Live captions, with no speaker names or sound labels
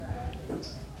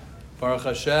Baruch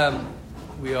Hashem,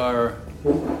 we're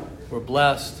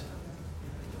blessed.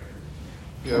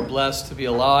 We are blessed to be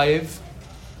alive.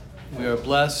 We are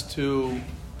blessed to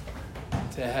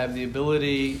have the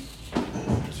ability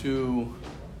to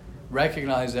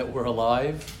recognize that we're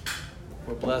alive.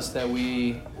 We're blessed that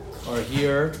we are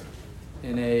here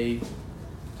in a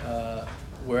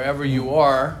wherever you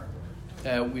are,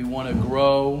 that we want to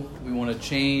grow, we want to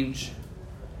change,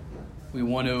 we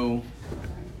want to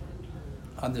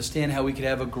understand how we could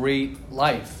have a great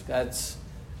life. That's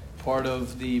part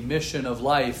of the mission of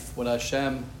life. What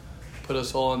Hashem put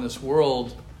us all in this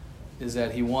world is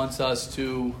that He wants us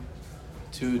to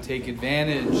take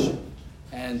advantage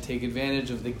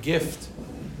of the gift.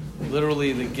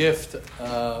 Literally the gift,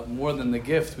 more than the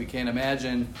gift. We can't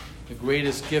imagine the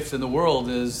greatest gift in the world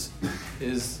is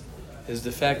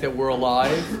the fact that we're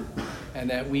alive and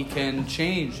that we can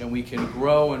change and we can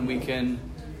grow and we can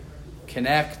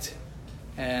connect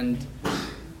and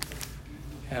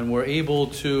we're able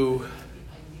to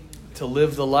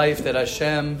live the life that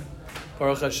Hashem,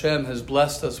 Baruch Hashem, has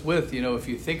blessed us with. You know, if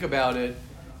you think about it,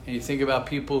 and you think about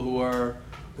people who are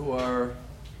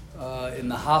in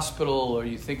the hospital, or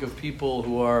you think of people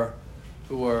who are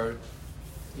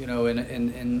you know,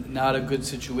 in not a good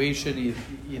situation,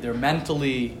 either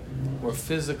mentally or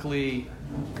physically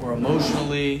or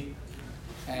emotionally,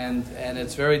 and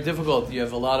it's very difficult. You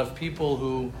have a lot of people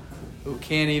who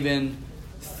can't even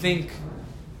think,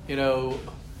 you know,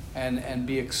 and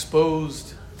be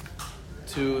exposed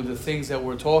to the things that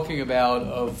we're talking about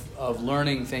of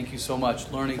learning. Thank you so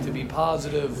much. Learning to be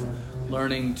positive,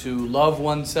 learning to love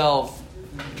oneself,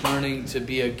 learning to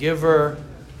be a giver,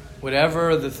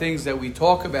 whatever the things that we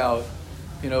talk about,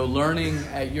 you know, learning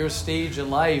at your stage in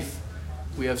life,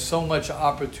 we have so much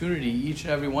opportunity. Each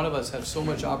and every one of us have so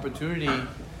much opportunity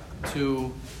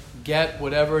to get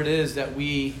whatever it is that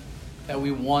we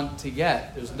want to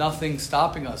get. There's nothing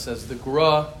stopping us. As the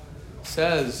Gra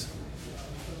says,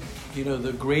 you know,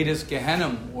 the greatest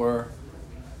Gehenna, or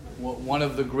one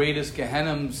of the greatest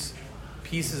Gehennam's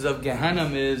pieces of Gehenna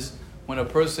is when a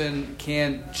person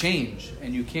can't change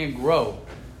and you can't grow.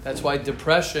 That's why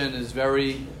depression is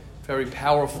very, very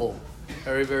powerful,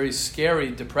 very, very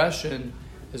scary. Depression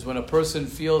is when a person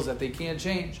feels that they can't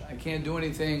change. I can't do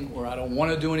anything, or I don't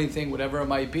want to do anything, whatever it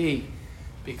might be,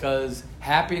 because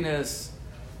happiness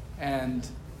and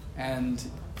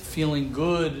feeling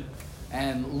good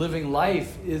and living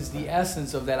life is the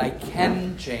essence of that. I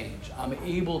can change. I'm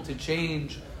able to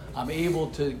change. I'm able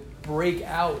to break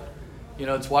out. You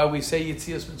know, it's why we say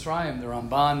Yetzias Mitzrayim, the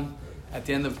Ramban, at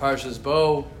the end of Parshas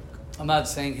Bo. I'm not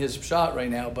saying his pshat right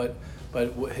now, but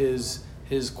his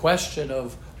question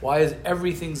of why is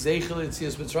everything Zeichel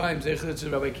Yetzias Mitzrayim? Zeichel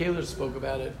Yetzias, Rabbi Kaler spoke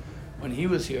about it when he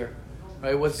was here,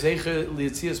 right? What's Zeichel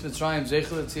Yetzias Mitzrayim?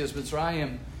 Zeichel Yetzias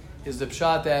Mitzrayim is the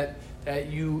pshat that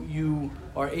you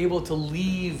are able to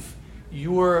leave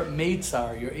your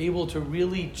meitzar. You're able to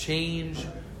really change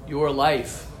your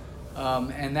life.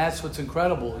 And that's what's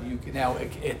incredible.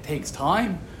 It takes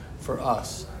time for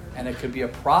us, and it could be a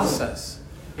process.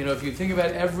 You know, if you think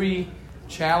about every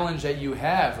challenge that you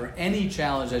have, or any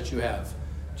challenge that you have,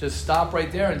 just stop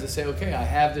right there and just say, okay, I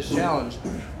have this challenge.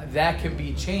 That can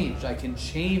be changed. I can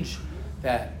change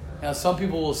that. Now, some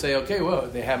people will say, okay, well,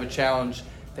 they have a challenge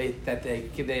that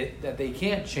they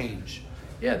can't change.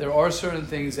 Yeah, there are certain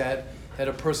things that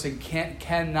a person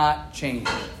cannot change.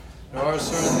 There are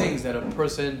certain things that a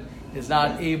person is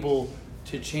not able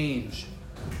to change.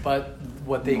 But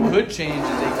what they could change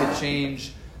is they could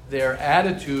change their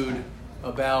attitude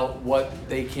about what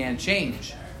they can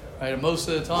change. Right? And most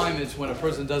of the time it's when a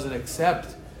person doesn't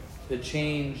accept the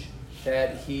change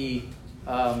that he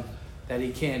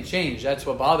can't change. That's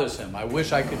what bothers him. I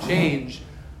wish I could change,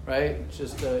 right?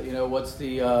 Just you know, what's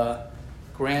the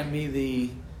grant me the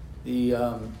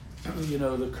you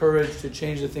know, the courage to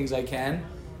change the things I can,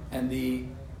 and the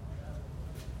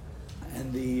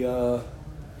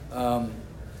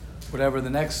whatever the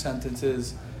next sentence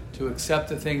is, to accept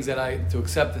the things that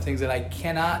I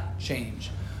cannot change.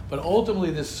 But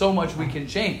ultimately, there's so much we can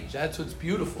change. That's what's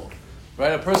beautiful,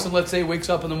 right? A person, let's say, wakes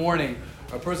up in the morning.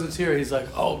 Or a person's here. He's like,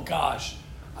 oh gosh,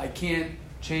 I can't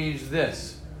change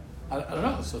this. I don't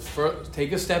know. So first,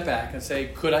 take a step back and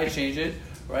say, could I change it,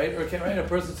 right? Or right? A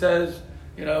person says,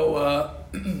 you know,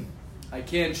 I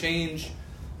can't change,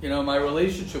 you know, my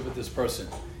relationship with this person.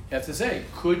 You have to say,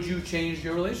 could you change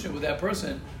your relationship with that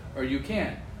person, or you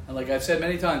can't? And like I've said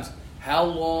many times, how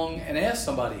long, and ask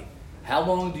somebody, how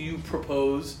long do you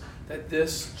propose that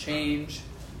this change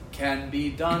can be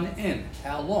done in?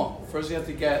 How long? First you have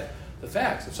to get the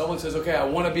facts. If someone says, okay, I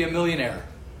want to be a millionaire,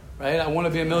 right? I want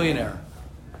to be a millionaire.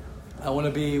 I want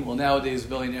to be, well, nowadays a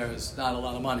billionaire is not a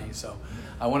lot of money, so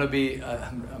I want to be,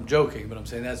 I'm joking, but I'm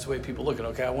saying that's the way people look at it.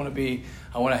 Okay, I want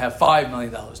to have $5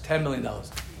 million, $10 million.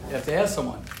 You have to ask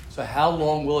someone, so how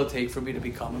long will it take for me to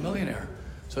become a millionaire?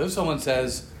 So if someone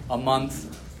says a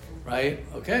month, right?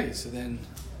 Okay, so then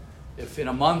if in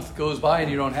a month goes by and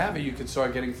you don't have it, you could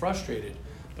start getting frustrated.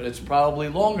 But it's probably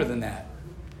longer than that,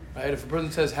 right? If a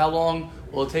person says, how long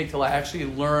will it take till I actually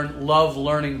love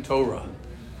learning Torah,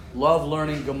 love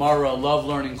learning Gemara, love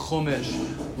learning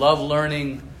Chumash, love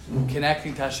learning,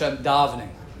 connecting to Hashem, davening.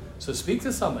 So speak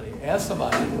to somebody, ask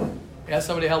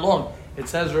somebody how long. It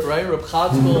says, right, Reb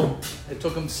Chatzkel, it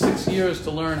took him 6 years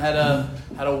to learn how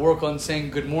to work on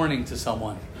saying good morning to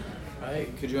someone, right?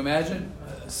 Could you imagine?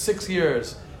 6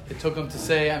 years it took him to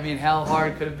say, I mean, how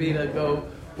hard could it be to go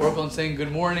work on saying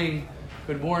good morning,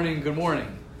 good morning, good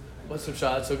morning? What's the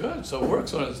shot? So good. So it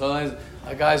works on it. Sometimes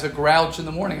a guy's a grouch in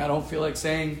the morning. I don't feel like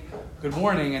saying good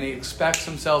morning, and he expects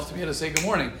himself to be able to say good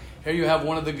morning. Here you have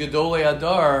one of the Gedolei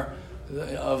Adar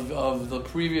of the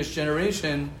previous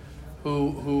generation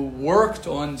who worked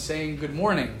on saying good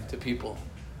morning to people,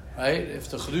 right? If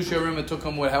the Chedush Yerim, it took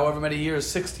him however many years,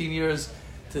 16 years,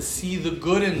 to see the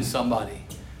good in somebody,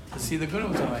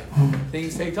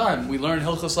 things take time. We learn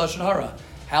Hilchos Lashon Hara.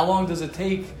 How long does it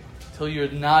take till you're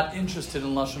not interested in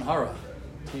Lashon Hara?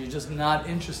 You're just not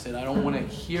interested. I don't want to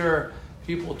hear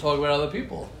people talk about other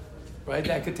people, right?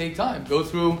 That could take time. Go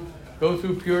through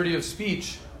purity of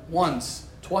speech once,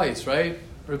 twice, right?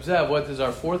 Reb Zev, what is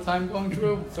our 4th time going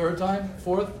through? 3rd time?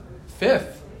 4th?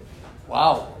 5th?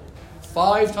 Wow.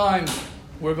 5 times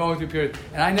we're going through purity.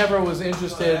 And I never was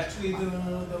interested. Actually, the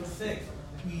 6th.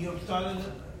 We started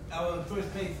our first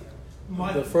phase.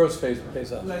 The first phase of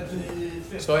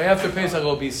Pesach. So after Pesach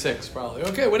it'll be 6 probably.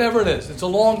 Okay, whatever it is. It's a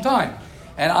long time.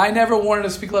 And I never wanted to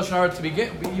speak Lashon Hara to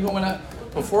begin. Even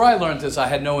before I learned this, I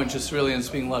had no interest really in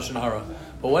speaking Lashon Hara.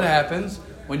 But what happens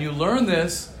when you learn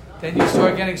this? Then you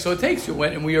start getting, so it takes you,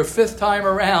 when you're 5th time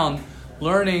around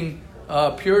learning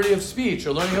purity of speech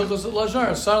or learning Hilchos Lashon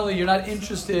Hara, suddenly you're not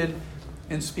interested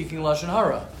in speaking Lashon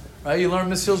Hara, right? You learn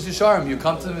Mesilas Yesharim, you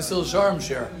come to the Mesilas Yesharim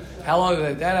share. How long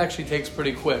that actually takes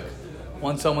pretty quick.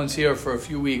 Once someone's here for a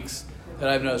few weeks, that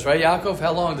I've noticed, right, Yaakov?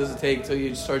 How long does it take till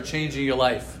you start changing your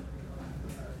life?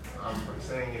 I'm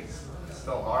saying it's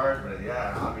still hard, but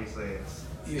yeah, obviously it's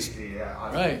easy.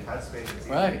 Yeah, right. Headspace, it's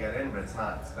easy right. to get in, but it's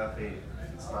not. It's definitely.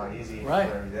 It's not easy Right.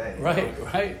 every day.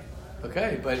 Right.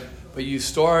 Okay, but you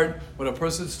start, when a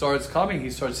person starts coming,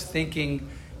 he starts thinking,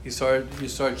 you start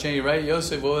changing, right?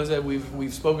 Yosef, what was it?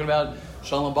 We've spoken about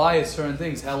Shalom Bayis, certain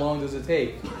things. How long does it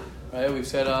take? Right? We've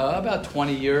said about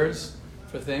 20 years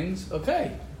for things.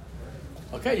 Okay,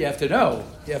 you have to know.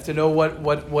 You have to know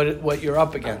what you're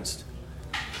up against.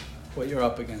 What you're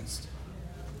up against.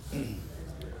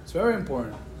 It's very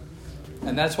important.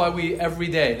 And that's why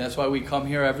that's why we come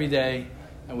here every day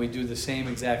and we do the same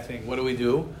exact thing. What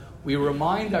do? We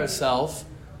remind ourselves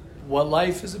what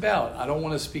life is about. I don't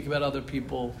want to speak about other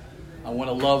people. I want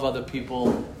to love other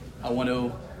people. I want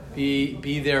to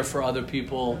be there for other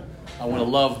people. I want to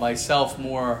love myself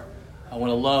more. I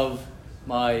want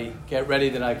to get ready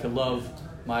that I could love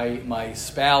my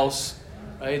spouse.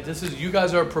 Right? You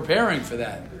guys are preparing for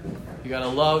that. You got to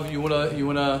love. You want to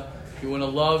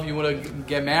love. You want to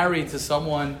get married to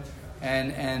someone.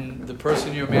 And the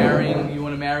person you're marrying, you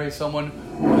want to marry someone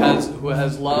who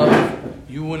has love.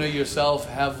 You want to yourself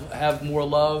have more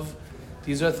love.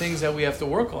 These are things that we have to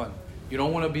work on. You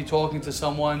don't want to be talking to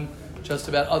someone just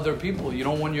about other people. You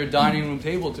don't want your dining room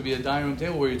table to be a dining room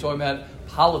table where you're talking about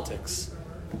politics.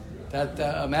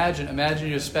 Imagine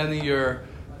you're spending your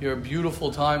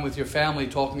beautiful time with your family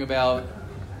talking about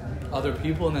other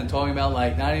people, and then talking about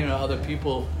not even other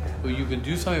people who you could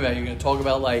do something about. You're going to talk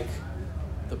about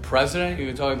the president. You're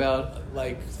going to talk about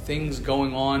things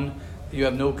going on that you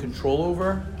have no control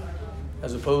over,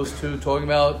 as opposed to talking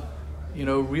about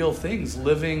real things,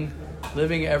 living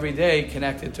every day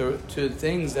connected to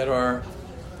things that are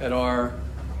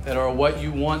what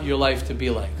you want your life to be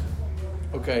like.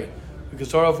 Okay, we can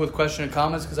start off with question and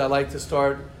comments because I like to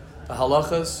start the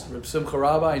halachas. Reb Simcha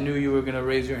Rabba, I knew you were going to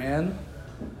raise your hand.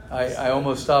 I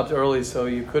almost stopped early, so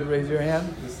you could raise your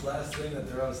hand. This last thing that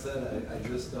the Rav said, I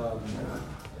just,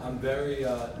 I'm very,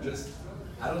 I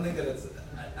don't think that it's,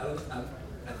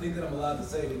 I think that I'm allowed to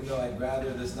say it, even though I'd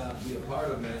rather this not be a part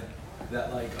of it,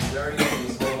 that I'm very into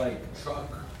this whole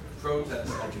truck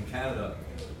protest in Canada.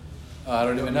 I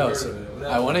don't even know. So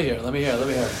I want to hear. Let me hear.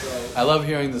 So, I love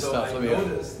hearing this stuff. Let me hear.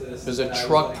 There's a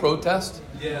truck protest?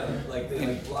 Yeah,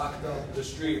 they blocked up the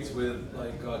streets with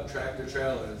tractor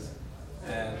trailers.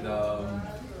 And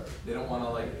they don't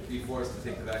want to be forced to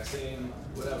take the vaccine,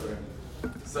 whatever.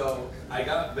 So I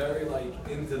got very like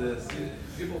into this.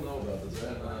 People know about this,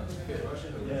 right?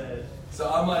 Yeah. So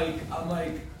I'm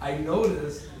like, I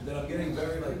noticed that I'm getting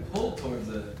very like pulled towards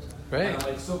it. Right. And I'm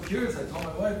like so curious. I told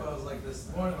my wife, I was like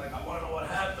this morning, like I want to know what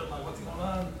happened, like what's going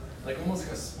on, like almost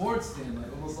like a sports team,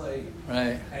 like almost like.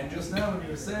 Right. And just now when you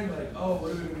were saying like, oh,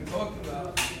 what are we going to be talking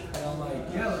about? And I'm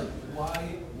like, yeah, like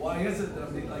why is it that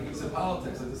I'm like you said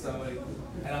politics like this that way?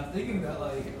 And I'm thinking that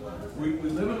like we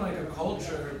live in like a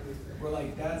culture where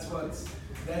like that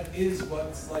is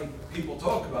what's like people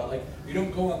talk about. Like you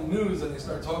don't go on the news and they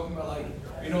start talking about like,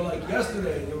 you know, like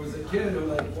yesterday there was a kid who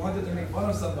like wanted to make fun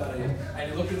of somebody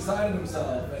and he looked inside of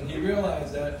himself and he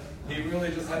realized that he really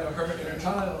just had a hurt inner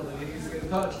child and he needs to get in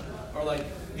touch. Or like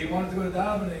he wanted to go to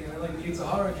davening and like the Yetzer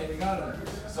Hara came and got him.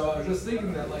 So I was just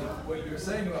thinking that like what you're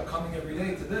saying about coming every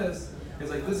day to this is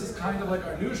like this is kind of like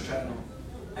our news channel.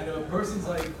 And if a person's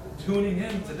like tuning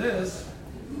in to this,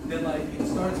 then like it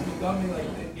starts becoming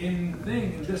like the in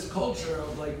thing in this culture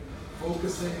of like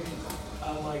focusing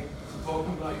on like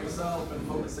talking about yourself and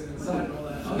focusing inside and all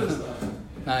that other stuff.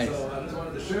 Nice. So I just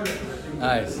wanted to share that with you.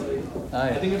 Nice. Like,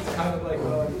 Nice. I think it's kind of like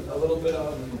a little bit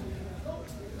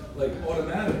like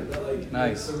automatic that like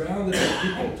Nice. surrounded by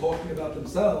people talking about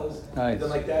themselves. Nice. Then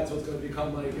like that's what's going to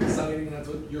become like exciting. And that's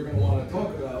what you're going to want to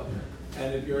talk about.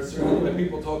 And if you're surrounded by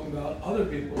people talking about other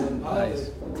people and politics,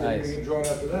 Nice. you're Nice. going to get drawn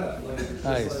after that. Like, it's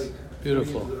Nice. just like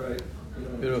Beautiful. the right, you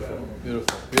know, Beautiful, channel.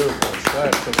 beautiful.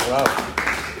 Right, so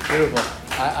bravo.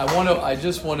 Beautiful. I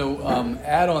just want to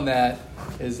add on that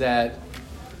is that,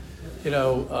 you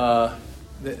know,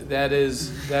 that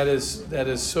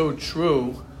is so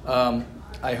true.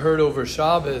 I heard over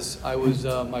Shabbos. I was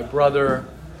my brother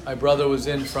was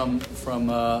in from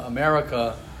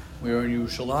America. We were in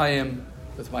Yerushalayim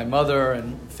with my mother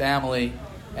and family,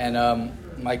 and I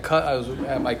was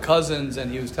at my cousin's, and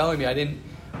he was telling me I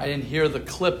didn't hear the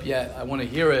clip yet. I want to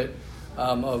hear it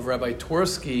of Rabbi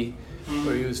Twersky,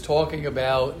 where he was talking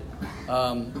about.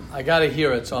 I got to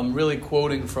hear it, so I'm really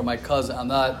quoting from my cousin. I'm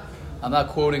not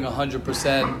quoting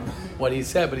 100% what he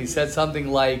said, but he said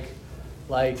something like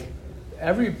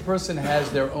every person has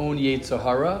their own Yetzer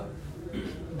Hara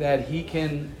that he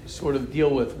can sort of deal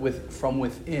with from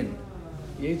within.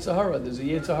 Yetzer Hara, there's a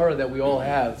Yetzer Hara that we all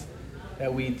have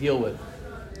that we deal with.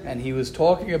 And he was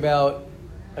talking about,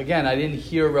 again, I didn't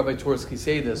hear Rabbi Twersky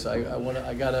say this. I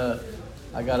gotta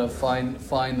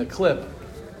find the clip.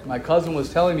 My cousin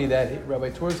was telling me that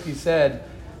Rabbi Twersky said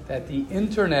that the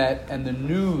internet and the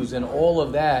news and all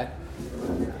of that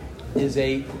is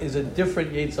a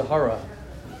different Yetzer Hara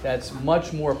that's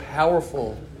much more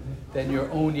powerful than your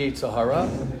own Yetzer Hara,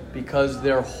 because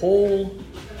their whole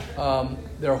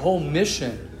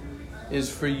mission is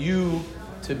for you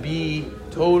to be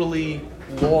totally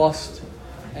lost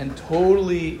and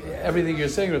totally everything you're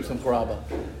saying, Reb Simcha Rabba.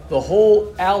 The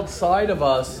whole outside of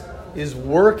us is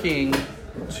working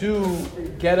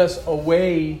to get us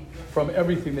away from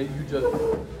everything that you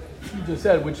just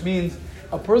said, which means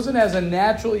a person has a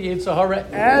natural Yetzer Hara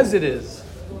as it is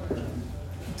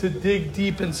to dig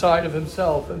deep inside of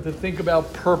himself and to think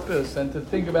about purpose and to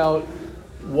think about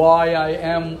why I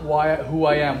am, who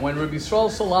I am. When Rabbi Yisrael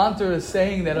Salanter is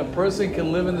saying that a person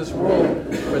can live in this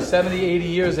world for 70, 80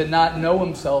 years and not know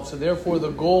himself, so therefore the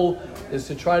goal is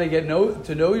to try to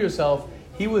to know yourself,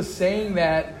 he was saying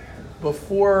that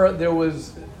before there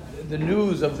was the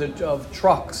news of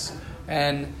trucks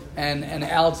and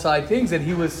outside things, and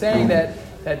he was saying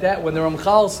that when the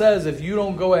Ramchal says if you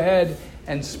don't go ahead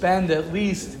and spend at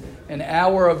least an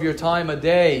hour of your time a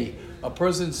day, a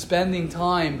person spending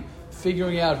time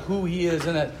figuring out who he is,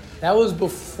 and that was the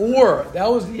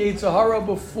Yetzer Hara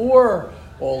before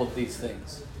all of these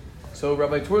things. So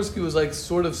Rabbi Twersky was like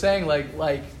sort of saying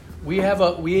like we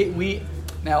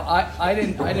now I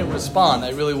didn't respond.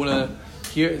 I really want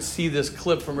to see this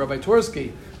clip from Rabbi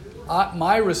Twersky.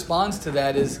 My response to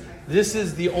that is this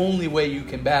is the only way you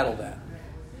can battle that.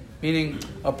 Meaning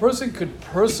a person could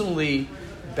personally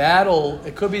battle.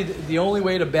 It could be the only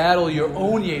way to battle your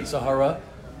own Yetzer Hara.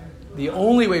 The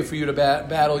only way for you to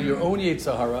battle your own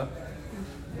Yetzer Hara.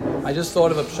 I just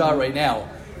thought of a pshat right now.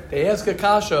 They ask a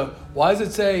kasha, why does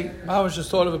it say, I was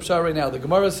just thought of a pshat right now. The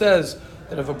Gemara says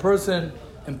that if a person,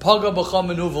 impaga b'cha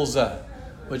menuvel zeh,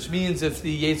 which means if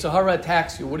the Yetzer Hara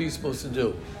attacks you, what are you supposed to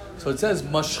do? So it says,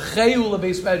 mashcheu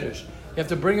lebeis medrash. You have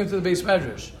to bring him to the beis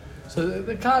medrash. So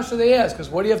the kasha they ask is,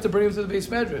 what do you have to bring him to the beis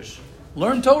medrash?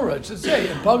 Learn Torah. It should say,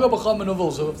 impaga b'cha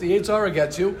menuvel zeh. So if the Yetzer Hara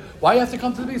gets you, why do you have to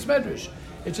come to the beis medrash?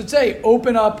 It should say,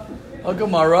 open up a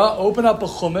Gemara, open up a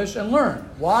Chumash, and learn.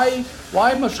 Why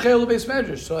Mashchel Beis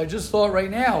Medrash? So I just thought right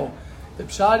now, the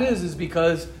pshat is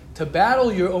because to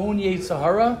battle your own Yetzer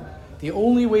Hara The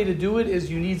only way to do it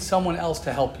is you need someone else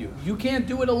to help you. You can't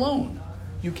do it alone.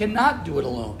 You cannot do it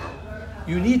alone.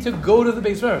 You need to go to the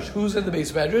Beis Medrash. Who's in the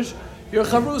Beis Medrash? Your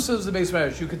Chavrusa is the Beis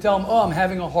Medrash. You could tell them, I'm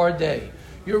having a hard day.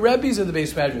 Your Rebbe's in the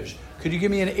Beis Medrash. Could you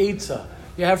give me an Eitzah?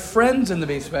 You have friends in the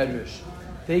Beis Medrash.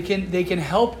 They can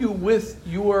help you with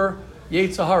your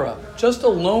Yetzer Hara. Just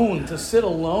alone, to sit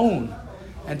alone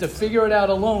and to figure it out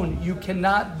alone, you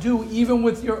cannot do even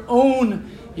with your own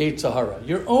Yetzer Hara.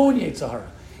 Your own Yetzer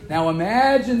Hara. Now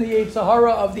imagine the Yetzer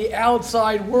Hara of the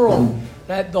outside world.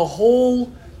 That the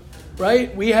whole,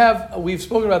 right? We've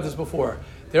spoken about this before.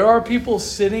 There are people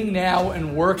sitting now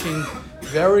and working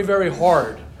very, very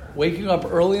hard, waking up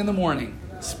early in the morning,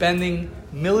 spending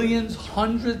millions,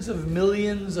 hundreds of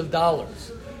millions of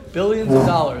dollars, billions of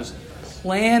dollars,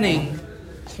 planning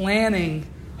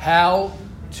how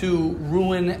to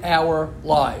ruin our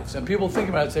lives. And people think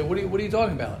about it and say, what are you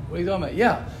talking about? What are you talking about?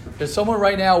 Yeah, there's someone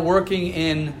right now working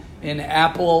in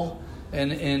Apple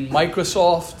and in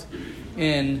Microsoft,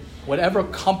 in whatever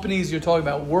companies you're talking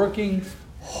about, working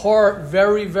hard,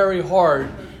 very, very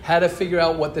hard, how to figure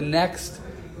out what the next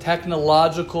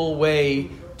technological way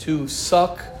to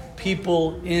suck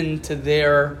people into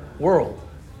their world.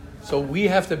 So we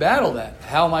have to battle that.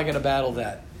 How am I going to battle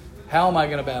that? How am I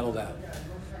going to battle that?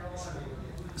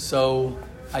 So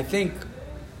I think,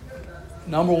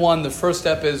 number one, the first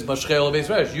step is Mashchei Beis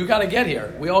Medrash. You got to get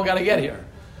here. We all got to get here.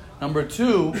 Number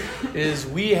two is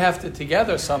we have to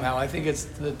together somehow. I think it's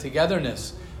the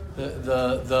togetherness.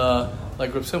 The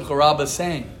like Reb Simcha Rabbah is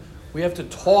saying, we have to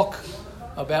talk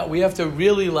about. We have to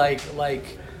really like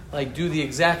do the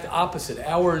exact opposite.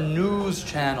 Our news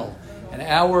channel and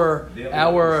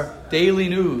our daily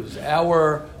news,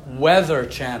 our weather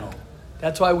channel.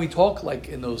 That's why we talk like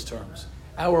in those terms.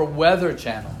 Our weather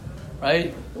channel,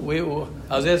 right? I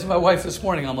was asking my wife this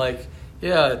morning. I'm like,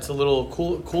 yeah, it's a little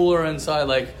cooler inside.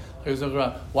 Like,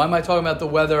 why am I talking about the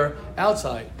weather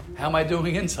outside? How am I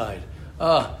doing inside?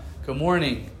 Good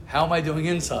morning. How am I doing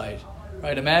inside?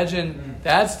 Right? Imagine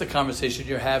that's the conversation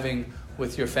you're having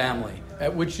with your family,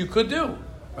 which you could do,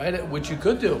 right? Which you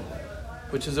could do,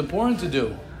 which is important to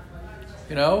do.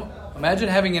 You know, imagine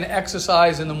having an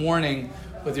exercise in the morning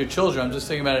with your children. I'm just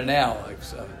thinking about it now.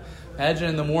 Imagine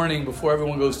in the morning before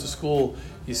everyone goes to school,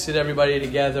 you sit everybody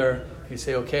together. You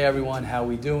say, "Okay, everyone, how are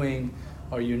we doing?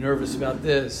 Are you nervous about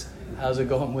this? How's it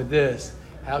going with this?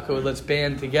 Let's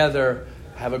band together.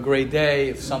 Have a great day.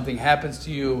 If something happens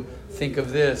to you, think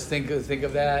of this, think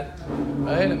of that."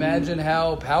 Right? Imagine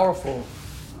how powerful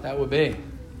that would be.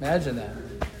 Imagine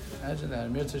that.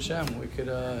 Mir Hashem, we could,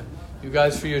 you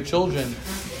guys for your children,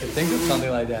 could think of something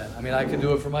like that. I mean, I could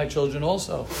do it for my children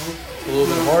also. It's a little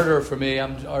bit harder for me.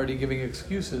 I'm already giving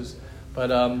excuses, but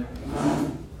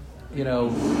you know.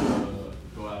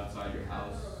 Go outside your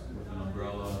house with an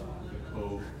umbrella, with a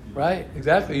coat. Right,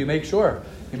 exactly. You make sure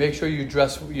you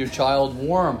dress your child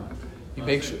warm. You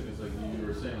make sure. It's like you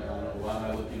were saying, I don't know, why am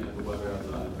I looking at the weather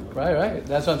outside? Right.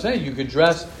 That's what I'm saying. You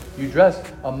dress.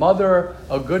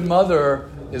 A good mother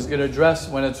is going to dress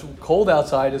when it's cold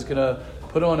outside, is going to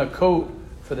put on a coat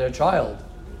for their child.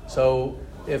 So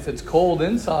if it's cold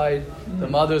inside, the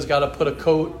mother's got to put a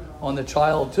coat on the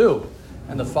child too.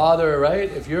 And the father, right?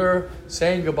 If you're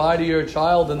saying goodbye to your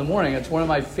child in the morning, it's one of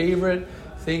my favorite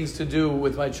things to do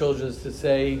with my children, is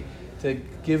to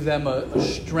give them a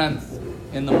strength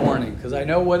in the morning. Because I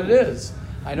know what it is.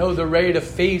 I know they're ready to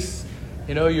face,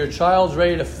 your child's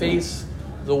ready to face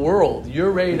the world.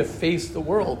 You're ready to face the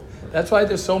world. That's why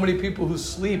there's so many people who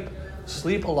sleep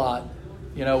a lot.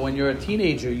 When you're a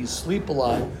teenager, you sleep a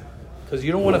lot because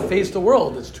you don't want to face the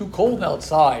world. It's too cold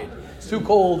outside. It's too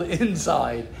cold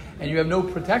inside. And you have no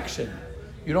protection.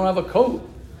 You don't have a coat.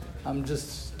 I'm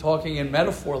just talking in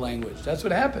metaphor language. That's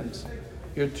what happens.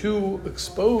 You're too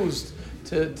exposed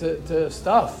to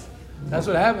stuff. That's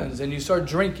what happens. And you start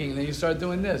drinking, then you start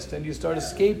doing this, then you start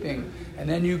escaping, and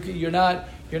then you're not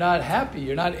happy.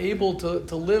 You're not able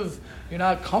to live. You're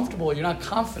not comfortable. You're not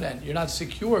confident. You're not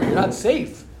secure. You're not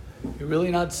safe. You're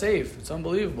really not safe. It's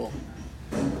unbelievable.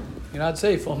 You're not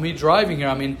safe. Well, me driving here,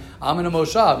 I'm in a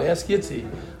moshav. Ask Yitzi.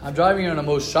 I'm driving here in a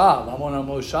moshav. I'm on a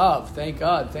moshav. Thank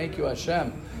God. Thank you,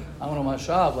 Hashem. I'm on a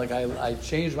moshav. Like I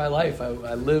changed my life.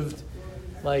 I lived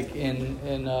like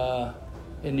in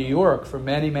New York for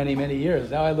many, many, many years.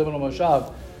 Now I live in a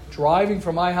moshav. Driving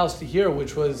from my house to here,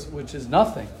 which is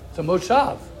nothing. It's a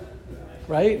moshav,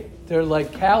 right? They're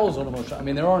like cows on a moshav. I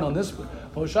mean, there aren't on this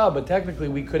moshav, but technically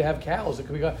we could have cows. It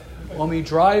could be. When me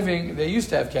driving, they used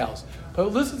to have cows.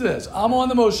 But listen to this. I'm on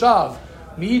the moshav.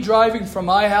 Me driving from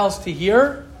my house to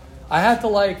here, I had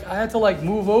to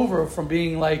move over from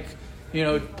being like,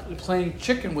 playing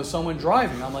chicken with someone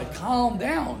driving. I'm like, calm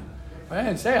down. Right?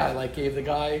 And say I gave the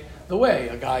guy the way.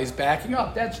 A guy's backing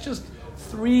up. That's just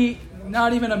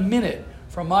not even a minute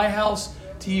from my house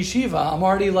to yeshiva. I'm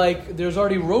already there's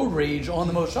already road rage on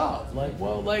the moshav.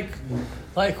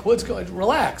 What's going?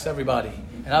 Relax, everybody.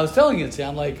 And I was telling you,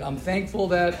 I'm thankful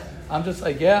that I'm just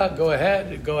go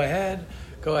ahead,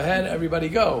 everybody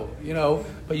go.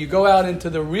 But you go out into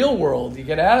the real world, you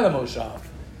get out of the moshav.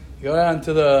 You go out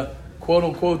into the quote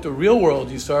unquote the real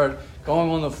world. You start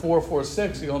going on the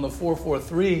 446. You go on the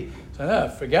 443. So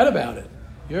forget about it.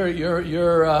 They're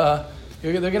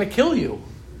going to kill you.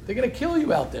 They're going to kill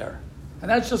you out there, and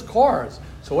that's just cars.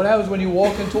 So what happens when you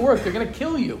walk into work? They're going to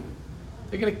kill you.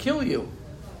 They're going to kill you.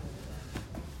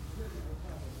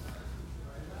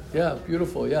 Yeah,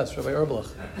 beautiful. Yes, Rabbi Erblach.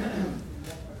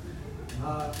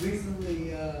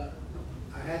 Recently,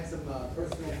 I had some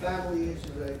personal family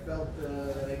issues. I felt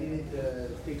that I needed to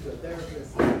speak to a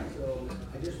therapist. So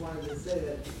I just wanted to say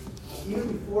that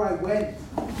even before I went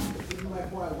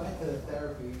to the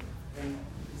therapy, and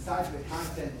besides the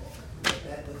content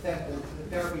that the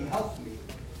therapy helped me,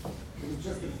 it was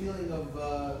just a feeling of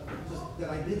just that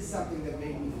I did something that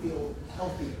made me feel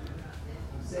healthier.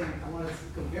 I'm saying I want to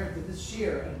compare it to this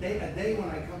year. A day when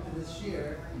I come to this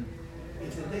year,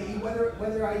 it's a day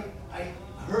whether I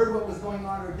heard what was going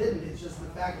on or didn't. It's just the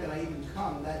fact that I even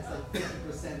come. That's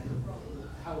 50% of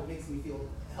how it makes me feel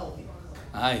healthy.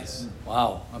 Nice.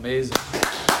 Wow. Amazing.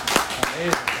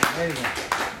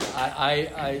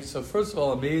 Amazing. So first of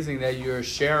all, amazing that you're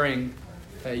sharing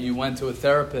that you went to a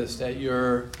therapist, that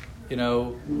you're,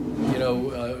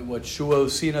 what Shuo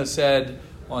Sina said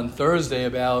on Thursday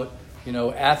about,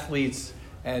 athletes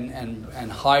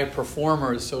and high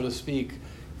performers, so to speak,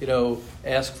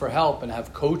 ask for help and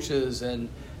have coaches and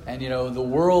the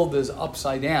world is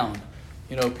upside down.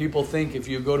 People think if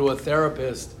you go to a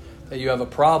therapist that you have a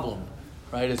problem,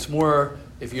 right? It's more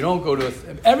if you don't go to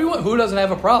everyone who doesn't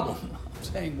have a problem. I'm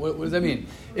saying, what does that mean?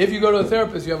 If you go to a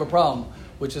therapist, you have a problem,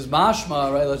 which is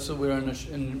mashma, right? Let's say we're in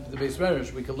the Beis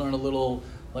Medrash, we could learn a little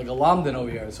like a lamdan over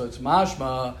here. So it's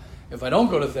mashma. If I don't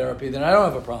go to therapy, then I don't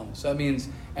have a problem. So that means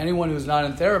anyone who's not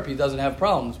in therapy doesn't have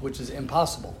problems, which is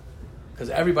impossible. Because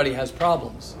everybody has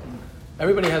problems.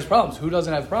 Everybody has problems. Who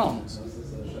doesn't have problems?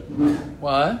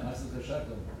 What?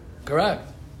 Correct.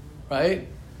 Right?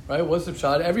 What's the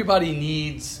pshat? Everybody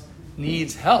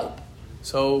needs help.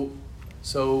 So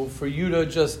for you to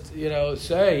just,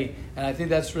 say, and I think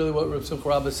that's really what Reb Simcha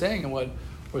Rabba is saying, and what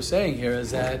we're saying here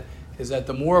is that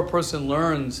the more a person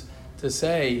learns to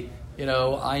say,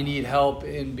 I need help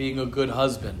in being a good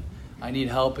husband. I need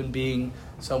help in being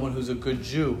someone who's a good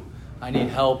Jew. I need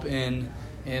help in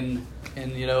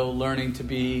learning to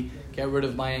get rid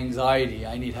of my anxiety.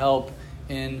 I need help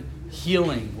in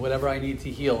healing whatever I need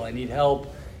to heal. I need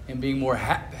help in being more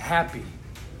happy.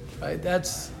 Right?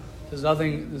 There's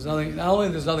nothing. Not only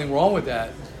there's nothing wrong with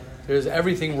that, there's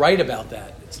everything right about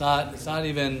that. It's not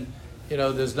even.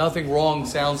 There's nothing wrong.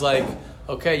 Sounds like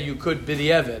okay, you could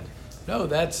b'di'evid. No,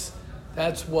 that's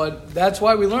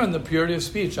why we learn the purity of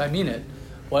speech. I mean it.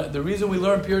 The reason we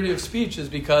learn purity of speech is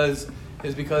because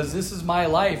this is my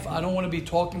life. I don't want to be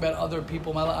talking about other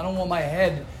people. I don't want my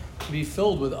head to be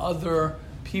filled with other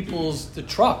people's the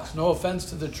trucks. No offense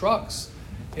to the trucks,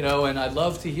 and I'd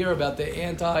love to hear about the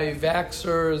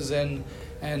anti-vaxxers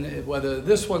and whether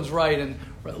this one's right and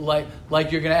like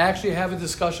you're going to actually have a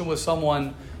discussion with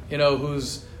someone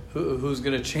who's going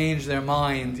to change their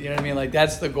mind. You know what I mean? Like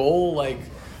that's the goal. Like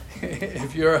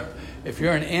if you're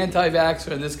an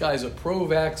anti-vaxxer and this guy's a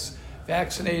pro-vax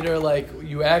vaccinator, like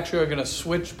you actually are going to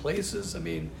switch places. I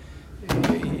mean,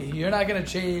 you're not going to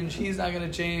change. He's not going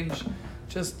to change.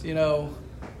 Just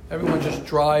everyone just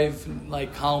drive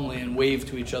like calmly and wave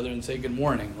to each other and say good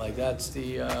morning. Like that's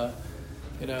the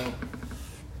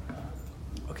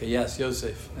Okay, yes,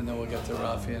 Yosef, and then we'll get to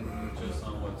Rafi and just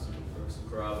on what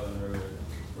Sakuraba and her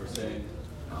were saying.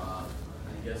 I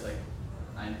guess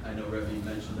I know Rebbe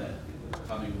mentioned that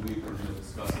coming week we're going to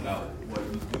discuss about what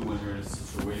you do when you're in a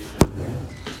situation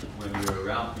when you're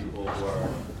around people who are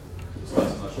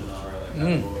discussing Lashon Hara, how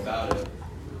to go about it.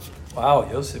 Wow,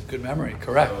 Yosef, good memory.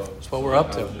 Correct. So, that's what we're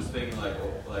up to. I was just thinking, like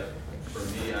for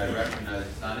me, I recognize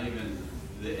it's not even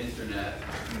the internet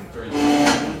during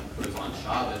because on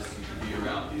Shabbos you can be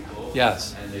around people.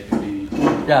 Yes. And they can be,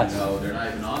 yes. They're not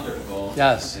even on their phone.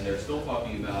 Yes. And they're still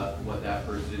talking about what that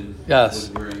person yes.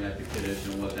 was wearing at the Kiddush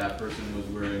and what that person was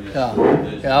wearing at the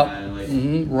Kiddush. Yeah.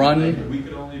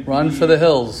 And Run for the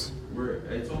hills.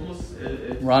 It's almost...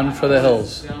 Run for the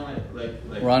hills.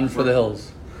 Run for the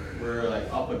hills. We're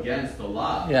up against a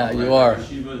lot. Yeah, you are.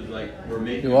 We're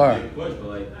making you are. a big push, but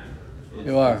it's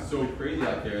You are. so crazy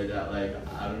out there that, like,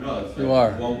 I don't know. It's like You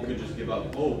are. one could just give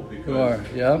up hope because You are.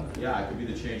 Yeah. yeah, I could be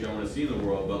the change I want to see in the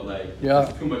world, but like Yeah.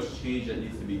 there's too much change that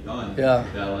needs to be done. Yeah.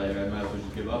 That like I might as well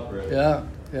just give up already. Yeah.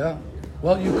 Yeah.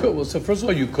 Well, you could. Well, so first of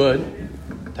all, you could.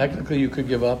 Technically, you could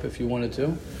give up if you wanted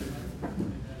to.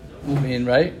 I mean,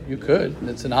 right? You could.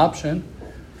 It's an option.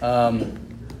 So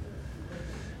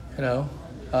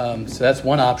that's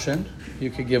one option.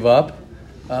 You could give up,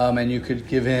 and you could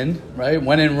give in, right?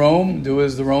 When in Rome, do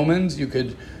as the Romans. You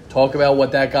could talk about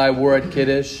what that guy wore at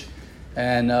Kiddush,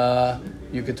 and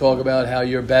you could talk about how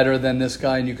you're better than this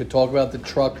guy, and you could talk about the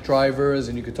truck drivers,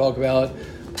 and you could talk about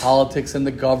politics and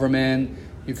the government.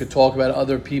 You could talk about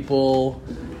other people.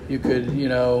 You could,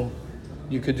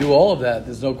 you could do all of that.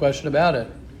 There's no question about it.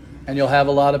 And you'll have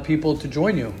a lot of people to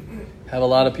join you. Have a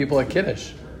lot of people at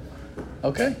Kiddush.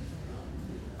 Okay?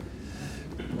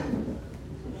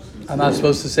 I'm not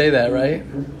supposed to say that, right?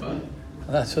 I'm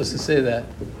not supposed to say that.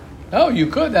 No, you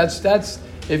could. That's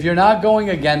if you're not going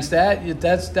against that,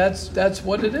 that's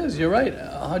what it is. You're right.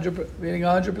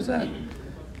 100%.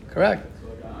 Correct.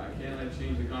 I can't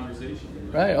change the conversation.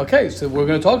 Right. Okay. So we're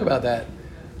going to talk about that.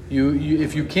 You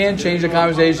if you can't change the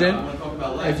conversation, I want to talk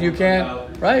about life. if you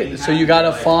can't, right. So you got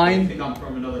to find. I think I'm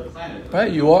from another planet. Right.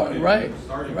 You are right.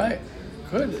 Right.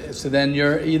 Good. So then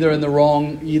you're either in the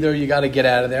wrong. Either you got to get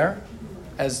out of there,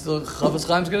 as the Chafetz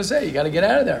Chaim's going to say. You got to get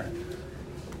out of there.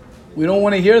 We don't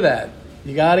want to hear that.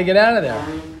 You got to get out of there.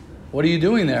 What are you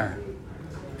doing there?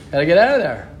 Got to get out of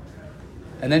there.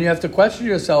 And then you have to question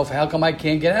yourself, how come I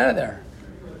can't get out of there?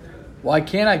 Why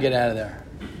can't I get out of there?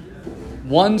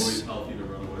 Once, Healthy to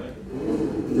run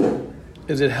away.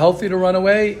 is it healthy to run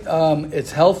away?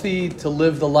 It's healthy to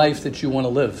live the life that you want to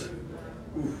live.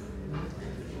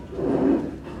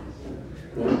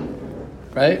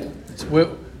 Right?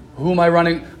 Who am I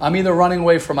running? I'm either running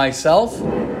away from myself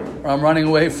or I'm running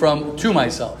away to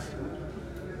myself.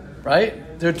 Right?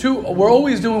 We're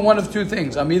always doing one of two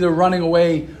things. I'm either running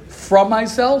away from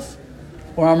myself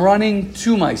or I'm running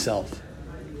to myself.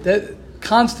 That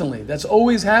constantly. That's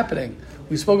always happening.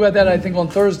 We spoke about that, I think, on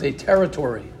Thursday.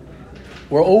 Territory.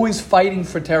 We're always fighting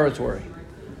for territory.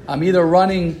 I'm either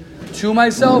running to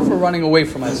myself or running away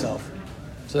from myself.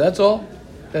 So that's all.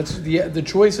 That's the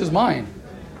choice is mine.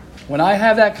 When I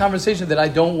have that conversation that I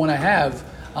don't want to have,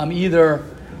 I'm either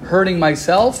hurting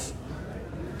myself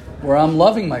or I'm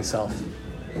loving myself.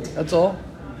 That's all.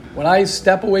 When I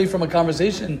step away from a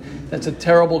conversation, that's a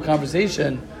terrible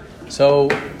conversation. So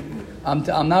I'm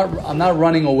not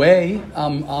running away.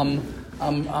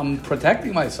 I'm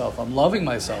protecting myself. I'm loving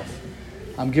myself.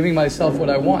 I'm giving myself what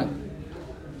I want.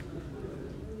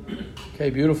 Okay,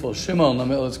 beautiful. Shimon,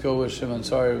 let's go with Shimon.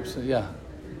 Sorry, yeah.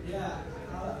 Yeah,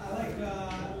 I like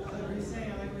what you're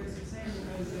saying. I like what you're saying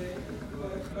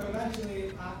because, but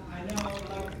eventually, I know,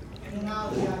 like an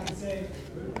analogy I can say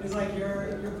is like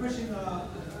you're pushing a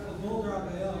boulder up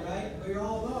a hill, right? But you're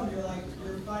all alone.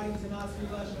 You're fighting to not speak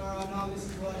Lashon Hara. Now this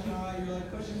is Lashon Hara. You're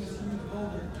like pushing this huge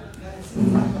boulder, and it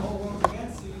seems like the whole world's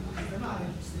against you because they're not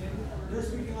interested. They're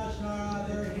speaking Lashon Hara.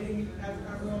 They're hitting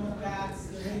everyone with bats.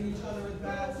 They're hitting each other with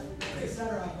bats,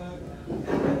 etc.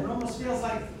 And it almost feels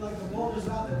like the boulder's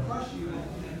about to crush you,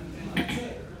 and that's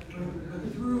it.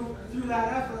 But through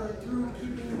that effort, through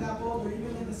keeping that boulder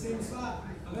even in the same spot,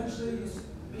 eventually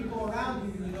people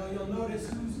around you, you'll notice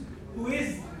who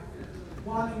is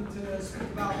wanting to speak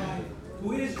about life,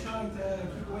 who is trying to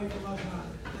keep away from Lashon Hara.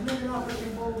 And then you're not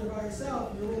pushing a boulder by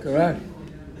yourself. You're with Correct. three people.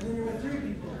 And then you're with three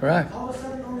people. Correct. All of a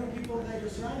sudden, only people that you're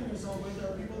surrounding yourself with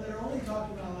are people that are only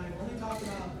talking about life, only talking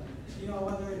about,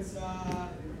 whether it's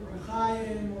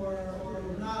Chaim or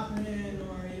Nachman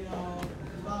or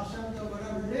Baal Shem Tov,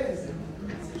 whatever it is,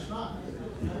 and it's Ishma.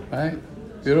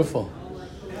 Right? Beautiful.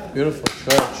 Beautiful.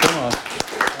 Sure. Shimon.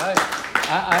 Right.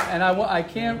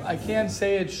 I can't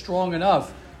say it strong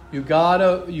enough. You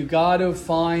gotta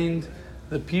find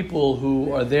the people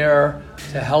who are there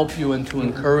to help you and to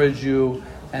encourage you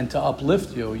and to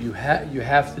uplift you. You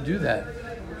have to do that.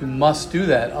 You must do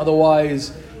that.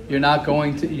 Otherwise, you're not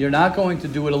going to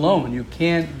do it alone. You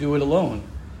can't do it alone.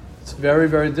 It's very,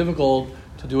 very difficult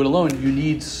to do it alone. You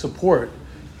need support.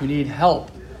 You need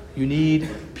help. You need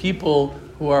people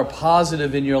who are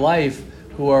positive in your life,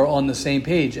 who are on the same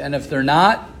page. And if they're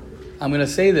not, I'm going to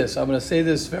say this. I'm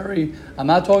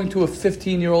not talking to a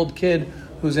 15-year-old kid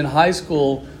who's in high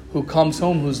school who comes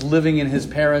home who's living in his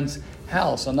parents'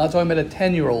 house. I'm not talking about a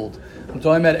 10-year-old. I'm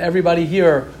talking about everybody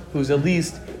here who's at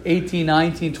least 18,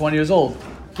 19, 20 years old.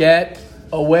 Get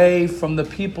away from the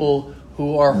people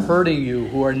who are hurting you,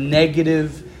 who are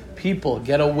negative people.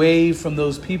 Get away from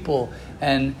those people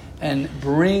and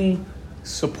bring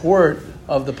support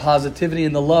of the positivity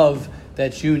and the love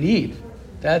that you need.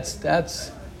 That's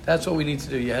what we need to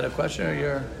do. You had a question, or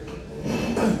you're?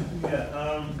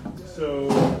 Yeah. So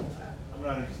I'm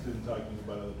not interested in talking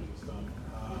about other people's stuff.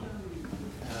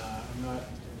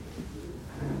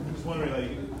 I'm just wondering,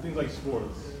 like things like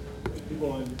sports.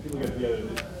 People get together.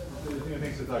 There's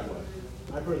things to talk about.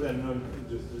 I personally have no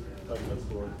interest in talking about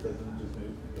sports. It doesn't just make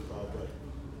me fall, but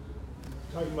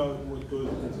talking about what's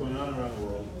going on around the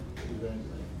world is very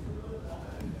interesting.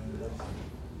 And that's,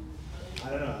 I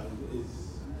don't know.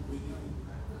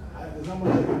 There's not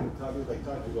much I can talk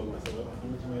to people about myself. How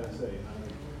much am I gonna say?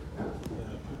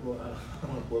 People. I don't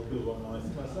want to bore people about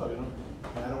myself.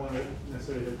 I don't want to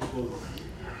necessarily hear people's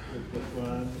what's going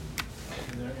on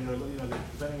in their,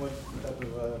 depending what type of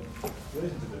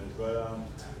relationship it is.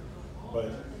 But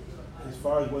as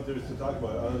far as what there is to talk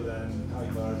about, other than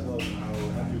talking about ourselves and how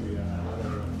happy we are,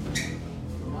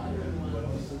 what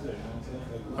else is there?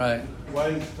 Right. Why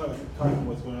is talking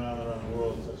what's going on around the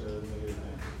world such a negative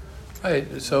thing?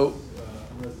 Right. So.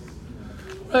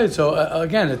 Right. So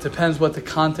again, it depends what the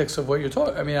context of what you're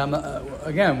talking. I mean, I'm not,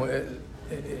 again,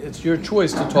 it's your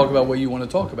choice to talk about what you want to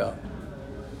talk about.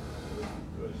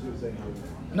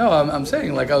 No, I'm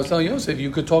saying, like I was telling Yosef, you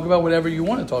could talk about whatever you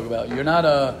want to talk about. You're not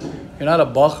a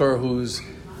bacher who's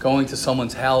going to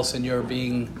someone's house and you're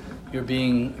being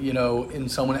in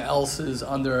someone else's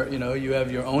under. You have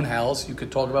your own house. You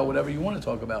could talk about whatever you want to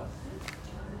talk about.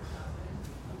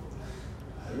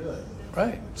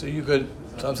 Right. So you could.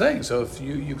 So I'm saying, so if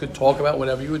you could talk about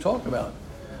whatever you would talk about.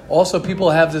 Also, people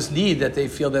have this need that they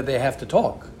feel that they have to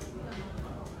talk.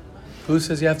 Who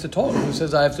says you have to talk? Who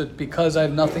says I have to because I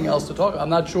have nothing else to talk? I'm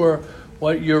not sure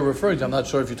what you're referring to. I'm not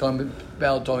sure if you're talking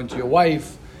about talking to your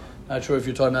wife. Not sure if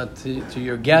you're talking about to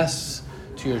your guests,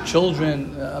 to your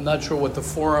children. I'm not sure what the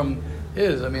forum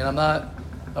is. I mean, I'm not.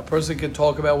 A person can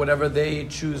talk about whatever they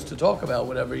choose to talk about,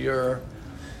 whatever you're.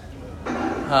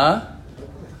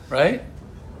 Right?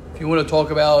 If you want to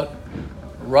talk about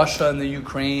Russia and the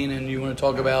Ukraine, and you want to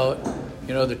talk about,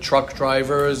 the truck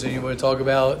drivers, and you want to talk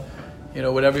about,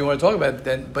 whatever you want to talk about,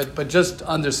 then, but just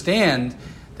understand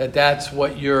that that's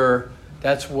what you're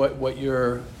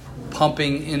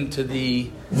pumping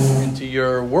into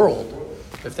your world.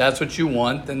 If that's what you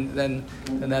want, then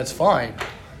that's fine.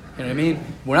 You know what I mean?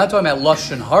 We're not talking about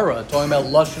lashon hara. Talking about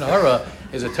lashon hara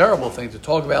is a terrible thing. To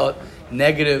talk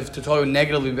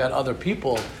negatively about other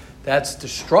people, that's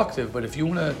destructive. But if you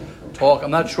want to talk, I'm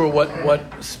not sure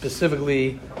what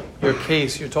specifically your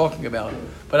case you're talking about.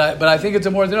 But I think it's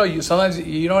important to know. Sometimes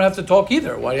you don't have to talk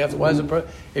either. Why do you have to? Why is it?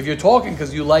 If you're talking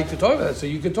because you like to talk about it, so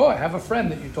you can talk. Have a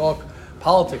friend that you talk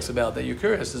politics about, that you're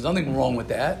curious. There's nothing wrong with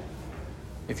that.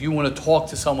 If you want to talk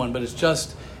to someone, but it's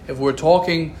just if we're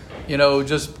talking,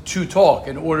 just to talk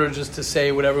in order just to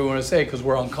say whatever we want to say because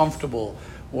we're uncomfortable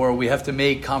or we have to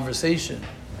make conversation.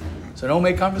 So don't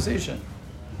make conversation.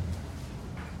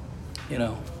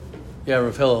 Yeah,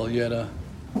 Rav Hillel, you had a...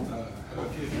 I have a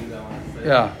few things I want to say.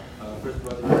 Yeah. First of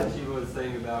all, what Shiva was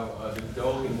saying about the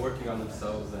goal in working on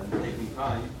themselves and taking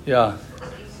time. Yeah.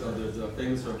 So there's a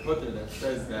famous Rav Putner that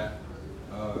says that,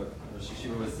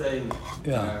 Shiva was saying,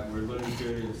 that we're learning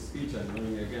theory of speech and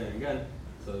learning it again and again.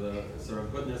 So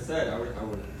Rav Putner said, I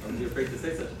would be afraid to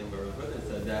say such a thing, but Rav Putner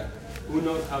said that who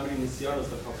knows how many nisyanos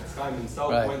the Chafetz Chaim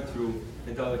himself went through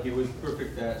until he was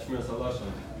perfect at Shmiras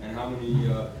HaLashon, and how many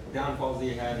downfalls he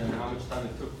had, and how much time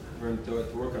it took for him to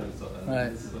work on himself.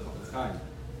 And this is the Chafetz Chaim.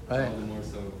 Right. All the more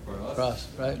so for us. For us,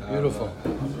 right? Beautiful. So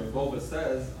Rav Wolbe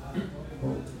says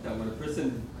that when a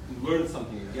person learns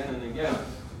something again and again,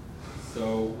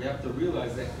 so we have to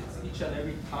realize that it's each and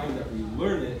every time that we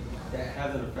learn it that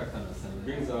has an effect on us. And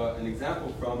he brings an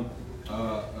example from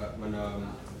when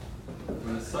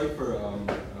a Sefer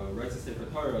writes a Sefer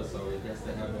Torah, so he has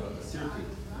to have a sirkut.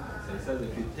 So he says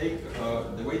if you take,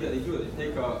 the way that they do it, they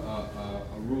take a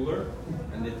ruler,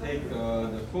 and they take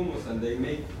the hummus, and they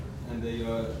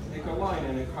take a line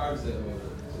and it carves it over.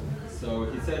 So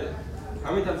he said,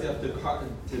 how many times do you have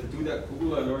to do that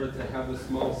kugula in order to have a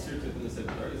small sirkut in the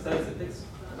Sefer Torah? He says it takes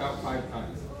about 5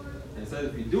 times. And he says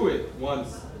if you do it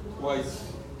once, twice,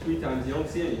 3 times, you don't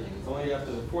see anything. It's only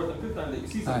after the 4th and 5th time that you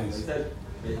see something. Nice.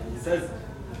 He says,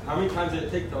 how many times did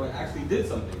it take till it actually did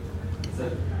something? He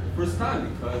said, the first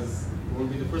time, because it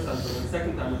wouldn't be the first time, so the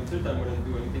second time and the third time wouldn't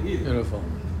do anything either. Beautiful.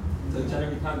 So each and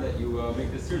every time that you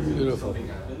make this search, something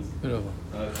happens. Beautiful.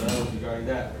 So that was regarding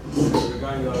that.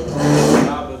 Regarding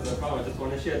the problem, I just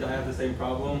want to share that I have the same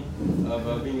problem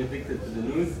of being addicted to the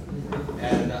news.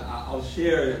 And I'll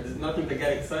share, there's nothing to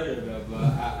get excited about, but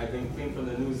I've been clean from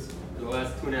the news for the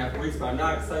last 2.5 weeks, but I'm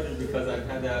not excited because I've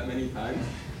had that many times.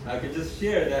 I could just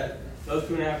share that those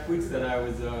 2.5 weeks that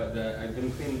that I've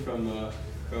been clean from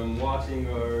from watching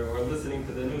or listening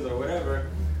to the news or whatever,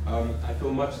 I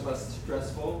feel much less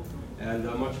stressful and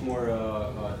much more.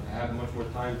 I have much more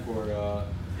time for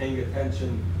paying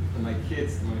attention to my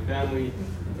kids, to my family,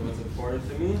 to what's important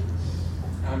to me.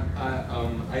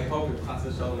 I hope with Chas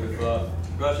v'Shalom,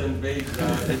 if Russia invades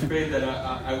Ukraine, that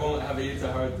I won't have a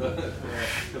Yitzhak heart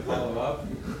to follow up.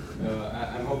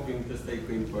 I'm hoping to stay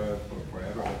clean for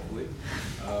forever, hopefully.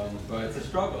 But it's a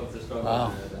struggle. It's a struggle.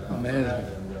 Wow, amazing.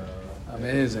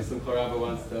 Amazing. Simcha Rabba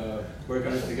wants to work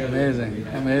on it together.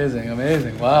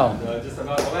 Amazing. Wow. And, just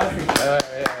about the last thing.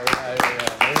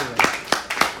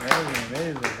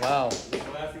 Amazing. Wow. The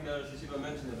last thing that Rosh Yeshiva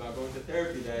mentioned about going to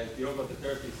therapy, that if you don't go to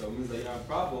therapy, so it means that you have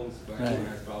problems, but everyone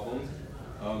has problems.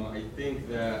 I think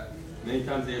that many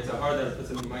times it's a hard that a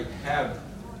person might have,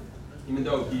 even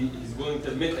though he's willing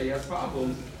to admit that he has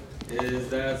problems, is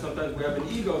that sometimes we have an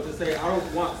ego to say, I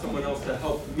don't want someone else to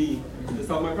help me to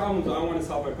solve my problems, I want to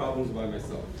solve my problems by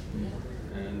myself.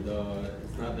 And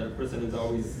it's not that a person is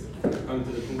always coming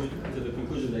to the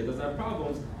conclusion that he doesn't have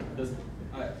problems, just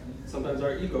sometimes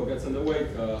our ego gets in the way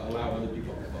to allow other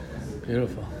people to help us.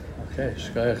 Beautiful. Okay,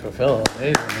 Shkoyach Rafael.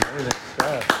 Amazing. Amazing.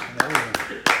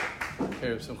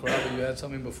 Here, Simcha Rabba, you had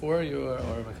something before you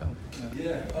or become?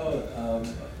 Yeah.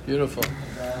 Beautiful.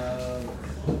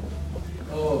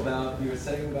 About you were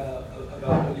saying about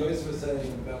what Yosef was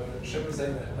saying about what Shem was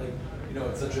saying that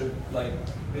it's such a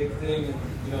big thing, and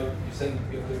you're saying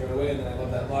you have to run away, and then I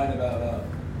love that line about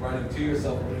running to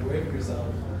yourself and running away from yourself.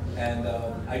 And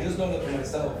I just know that for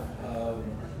myself.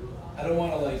 I don't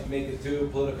want to make it too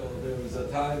political. There was a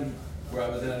time where I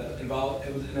was involved.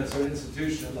 It was in a certain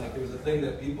institution. There was a thing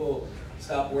that people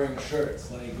stopped wearing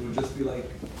shirts. It would just be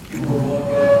people would walk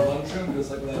in the lunchroom just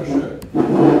without a shirt,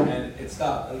 and it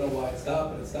stopped. I don't know why it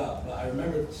stopped, but it stopped. But I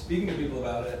remember speaking to people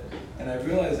about it, and I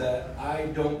realized that I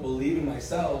don't believe in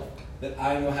myself that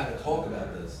I know how to talk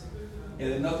about this.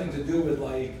 It had nothing to do with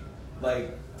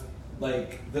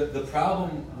the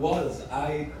problem was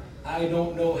I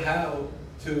don't know how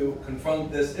to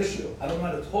confront this issue. I don't know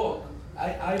how to talk. I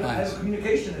have a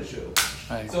communication issue.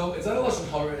 Right. So it's not a Lashon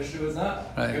Hara issue. It's not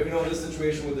right. This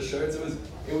situation with the shirts.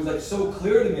 It was so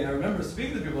clear to me. I remember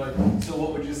speaking to people so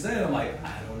what would you say? And I'm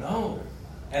I don't know.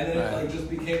 And then it just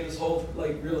became this whole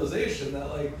realization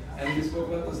that and we spoke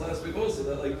about this last week also,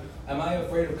 that am I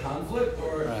afraid of conflict,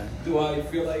 or do I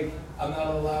feel I'm not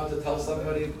allowed to tell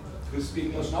somebody who's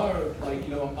speaking Lashon Hara,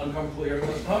 I'm uncomfortable hearing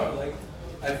Lashon Hara.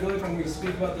 I feel when we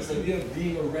speak about this idea of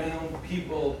being around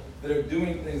people that are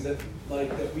doing things that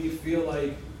we feel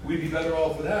we'd be better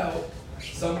off without,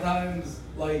 sometimes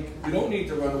we don't need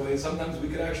to run away. Sometimes we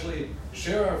could actually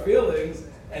share our feelings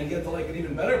and get to an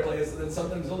even better place, and then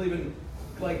sometimes they'll even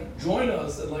join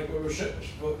us, and what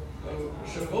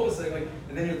Shimko was saying,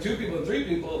 and then you're 2 people and 3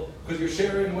 people because you're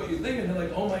sharing what you think, and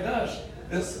they're oh my gosh,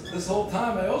 this whole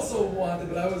time I also wanted,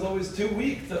 but I was always too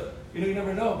weak to, you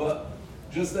never know. But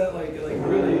just that really it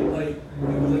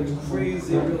was a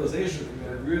crazy realization for me.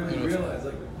 I really realized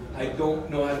I don't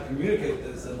know how to communicate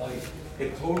this, and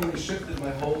it totally shifted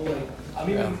my whole it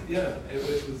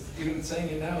was even saying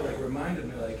it now reminded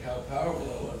me how powerful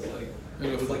it was.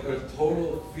 It was a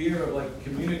total fear of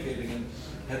communicating, and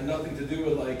had nothing to do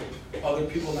with other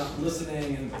people not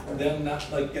listening and them not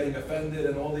getting offended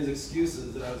and all these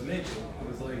excuses that I was making. It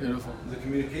was beautiful. The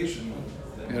communication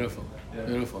thing. Beautiful. Yeah.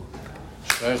 Beautiful.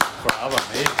 Amazing.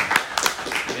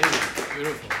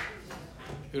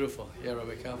 Beautiful. Yeah,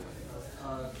 Rabbi Kalfa.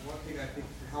 One thing I think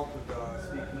can help with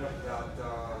speaking up about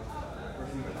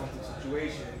working in a conflict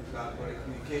situation, about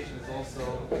communication, is also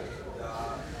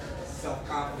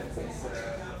self-confidence and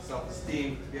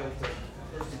self-esteem, to be able to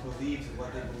personally believe in what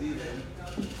they believe in.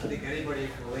 I think anybody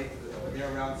can relate to that. When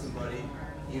they're around somebody,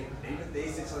 even if they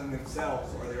say something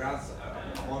themselves, or they're around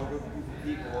a group of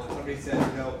people, and somebody says,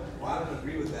 well, I don't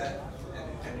agree with that,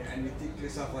 and you think to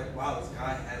yourself, wow, this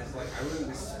guy has, I really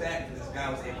respect this guy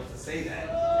was able to say that.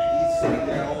 And he's sitting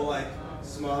there all,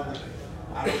 smug,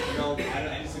 I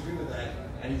disagree with that.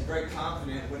 And he's very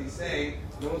confident in what he's saying.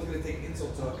 No one's going to take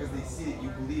insult to it because they see that you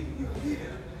believe it.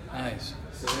 Nice.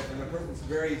 So if a person's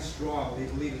very strong, they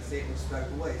believe in safe,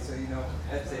 respectful way. So,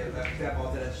 let's say, for example, I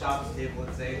was at a Shabbos table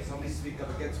and say, somebody speak up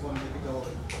against one, they could go,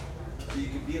 so you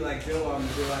could be like Bill, or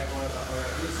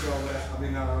Israel,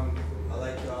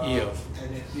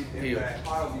 and if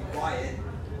part will be quiet,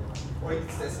 or you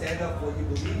can stand up for what you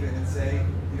believe in and say,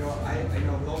 I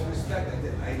know with all respect, I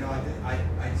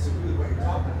disagree with what you're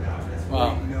talking about. That's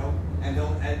great,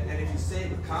 and if you say it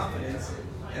with confidence,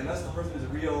 unless the person is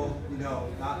real,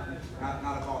 not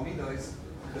a call me noise,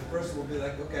 the person will be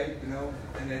okay,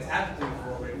 and it's happened to me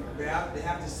before. They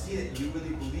have to see that you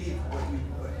really believe what you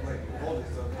hold.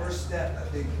 So the first step, I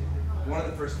think, one of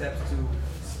the first steps to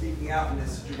speaking out in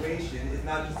this situation is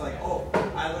not just like, oh,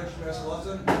 I learned Shemir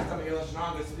Shalom, next time you're Lashon,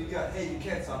 I'm going to speak out. Hey, you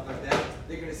can't talk like that.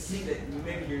 They're going to see that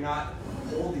maybe you're not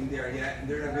holding there yet, and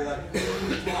they're going to be like, you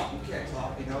can't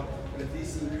talk, you know. But if they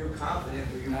see you're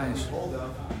confident or you're not hold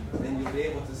of, then you'll be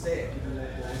able to say it. People will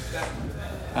respect you.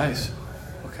 Nice.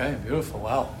 Okay, beautiful.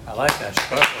 Wow, I like that.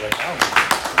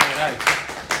 Very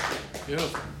nice.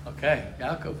 Beautiful. Okay,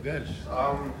 Yaakov, good.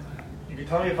 You can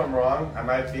tell me if I'm wrong. I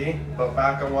might be, but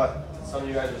back on what some of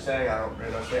you guys were saying, I don't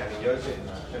really understand. I mean, Yossi,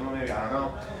 Jim, maybe, I don't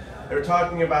know. They were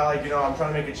talking about, like, you know, I'm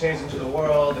trying to make a change into the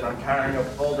world, and I'm carrying a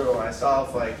boulder by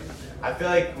myself. Like, I feel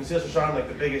like Mesilas Yesharim, like,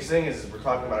 the biggest thing is we're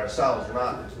talking about ourselves. We're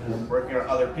not working on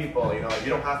other people. You know, you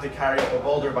don't have to carry up a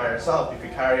boulder by yourself. You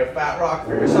could carry a fat rock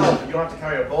for yourself. You don't have to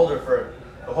carry a boulder for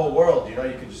the whole world. You know,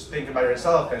 you can just think about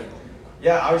yourself. And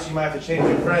yeah, obviously you might have to change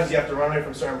your friends. You have to run away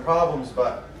from certain problems,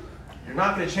 but you're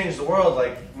not going to change the world.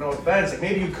 Like, no offense. Like,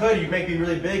 maybe you could. You may be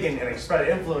really big and spread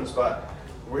influence, but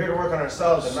we're here to work on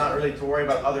ourselves and not really to worry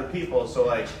about other people. So,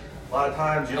 like, a lot of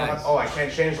times you don't have, I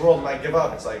can't change the world, I might give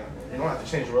up. It's like, you don't have to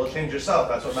change the world, change yourself.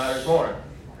 That's what matters more.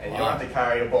 And you don't have to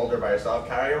carry a boulder by yourself.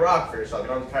 Carry a rock for yourself. You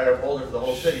don't have to carry a boulder for the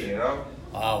whole city, you know?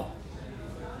 Wow.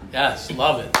 Yes,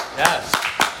 love it. Yes.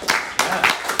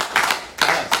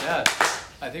 Yes.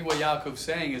 I think what Yaakov's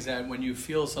saying is that when you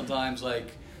feel sometimes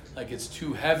like it's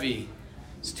too heavy,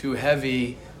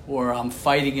 or I'm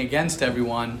fighting against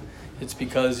everyone, it's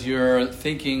because you're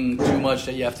thinking too much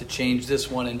that you have to change this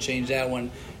one and change that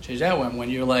one. When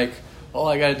you're like, all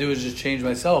I got to do is just change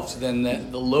myself, so then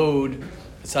the load,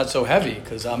 it's not so heavy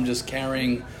because I'm just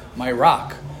carrying my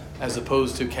rock as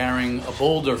opposed to carrying a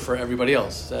boulder for everybody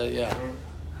else. Yeah,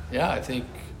 I think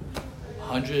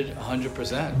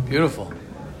 100%.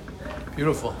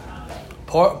 Beautiful.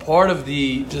 Part of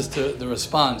the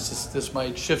response. This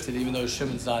might shift it, even though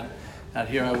Shimon's not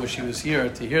here. I wish he was here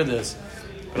to hear this,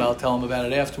 but I'll tell him about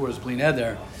it afterwards. Bli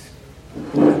neder.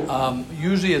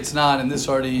 Usually it's not, and this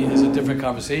already is a different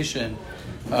conversation.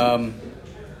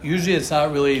 Usually it's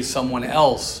not really someone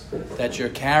else that you're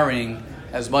carrying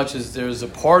as much as there's a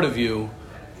part of you,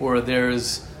 or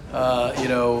there's,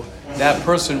 that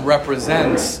person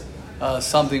represents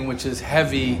something which is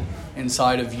heavy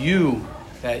inside of you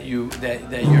that you're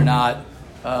not,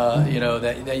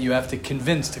 that you have to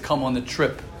convince to come on the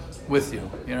trip with you.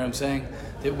 You know what I'm saying?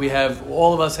 That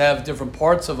all of us have different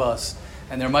parts of us.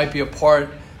 And there might be a part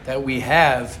that we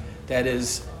have that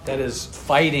is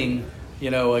fighting,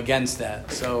 against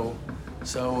that. So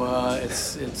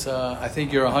it's. I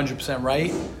think you're 100%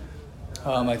 right.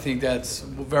 I think that's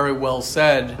very well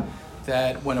said.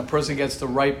 That when a person gets the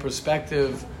right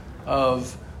perspective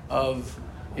of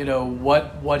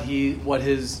what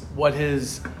his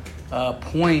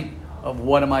point of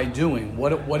what am I doing?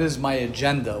 What is my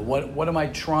agenda? What am I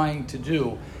trying to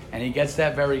do? And he gets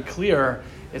that very clear.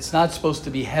 It's not supposed to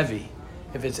be heavy.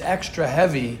 If it's extra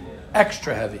heavy.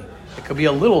 It could be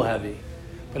a little heavy.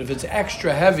 But if it's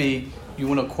extra heavy, you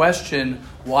want to question,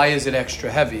 why is it extra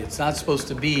heavy? It's not supposed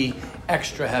to be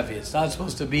extra heavy. It's not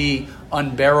supposed to be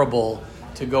unbearable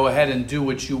to go ahead and do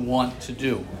what you want to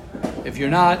do. If you're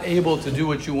not able to do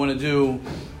what you want to do,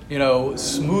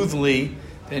 smoothly,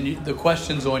 then the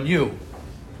question's on you.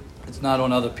 It's not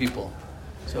on other people.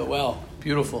 So, well,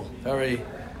 beautiful. Very,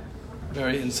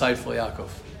 very insightful, Yaakov.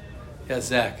 Yes,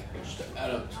 Zach. Just to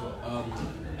add on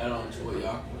to what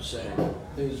Yaakov was saying, I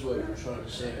think this is what you were trying to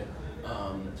say.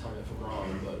 Tell me if I'm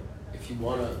wrong, but if you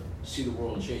want to see the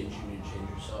world change, you need to change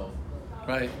yourself.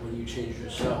 Right. When you change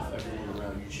yourself, everyone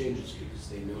around you changes because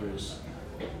they notice,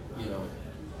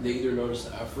 they either notice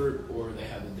the effort or they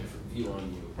have a different view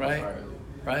on you. Right. Entirely.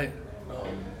 Right.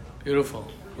 Beautiful.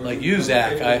 Like you,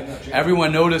 Zach.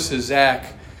 Everyone notices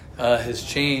Zach has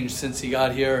changed since he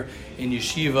got here in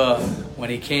yeshiva. When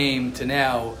he came to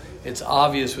now, it's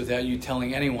obvious without you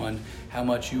telling anyone how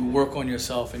much you work on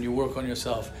yourself and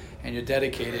you're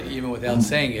dedicated even without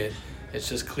saying it. It's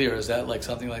just clear. Is that like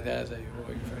something like that? Is that what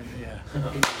you're referring to? Yeah.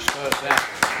 Shows that.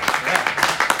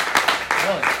 Yeah.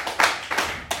 Really.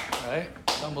 Right?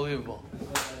 It's unbelievable.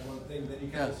 One thing, then you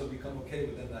can also become okay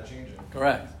with them not changing.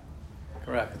 Correct.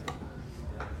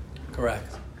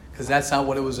 Because that's not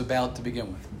what it was about to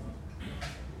begin with.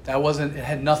 It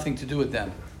had nothing to do with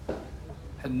them.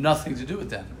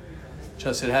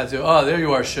 Just it had to, there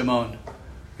you are, Shimon.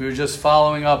 We were just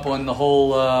following up on the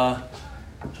whole,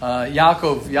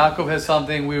 Yaakov has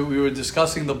something, we were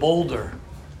discussing the boulder.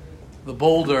 The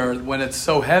boulder, when it's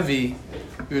so heavy,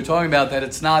 we were talking about that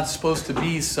it's not supposed to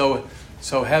be so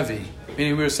heavy.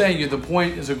 Meaning we were saying the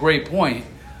point is a great point,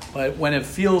 but when it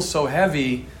feels so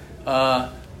heavy,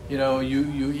 Yaakov,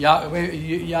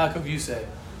 you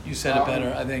said it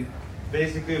better, I think.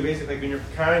 basically like when you're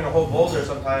carrying a whole boulder,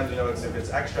 sometimes, you know, if it's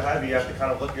extra heavy, you have to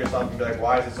kind of look at yourself and be like,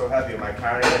 why is it so heavy? Am I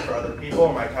carrying it for other people, or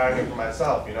am I carrying it for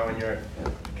myself? You know, when you're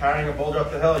carrying a boulder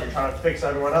up the hill, you're trying to fix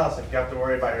everyone else if you have to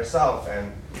worry about yourself.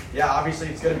 And yeah, obviously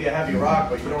it's going to be a heavy rock,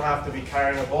 but you don't have to be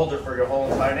carrying a boulder for your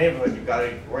whole entire neighborhood. You've got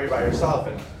to worry about yourself,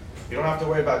 and you don't have to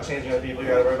worry about changing other people. You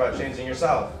got to worry about changing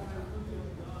yourself.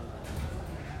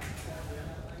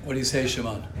 What do you say,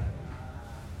 Shimon?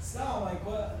 So,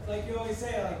 like you always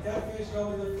say, like dead fish go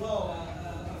with the flow.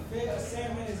 A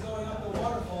salmon is going up the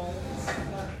waterfall.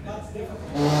 That's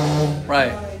difficult.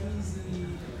 Right. It's not easy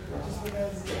just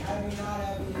because heavy, not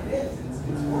heavy, it is.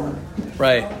 It's work.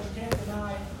 Right. You can't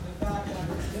deny the fact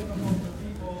that it's difficult for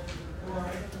people who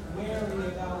are wary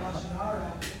about Lashon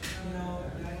Hara. You know,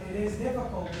 it is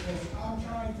difficult because I'm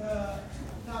trying to,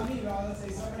 not me, but let's say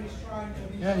somebody's trying to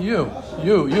be. Yeah, you.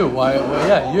 Why? Well,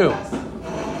 yeah, you.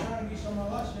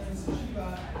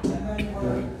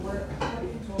 We're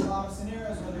into a lot of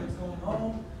scenarios, whether it's going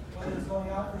home, whether it's going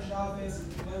out for Shabbos,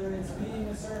 whether it's being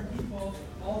with certain people.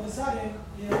 All of a sudden,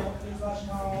 you know, there's Lashon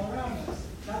Hara all around us.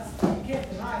 You can't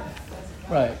deny that. That's a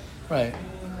fact. Right. I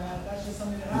mean, that's just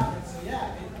something that happens. So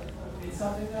yeah, it's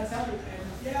something that's heavy. And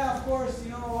yeah, of course, you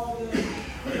know, all the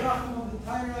talking of the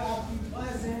Torah have to be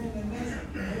pleasant and this,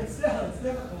 but it's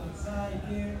difficult. It's not,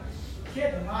 you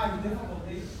can't deny the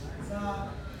difficulty. It's not,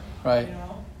 Right. you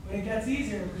know. But it gets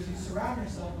easier because you surround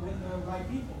yourself with the right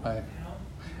people. Right. You know,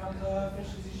 you come to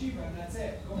Fish's Yeshiva and that's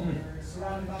it. You're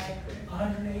surrounded by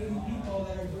 180 people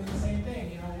that are doing the same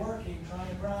thing. You know, working, trying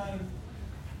to grind,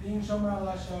 being shomer al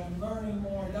Hashem, learning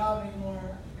more, davening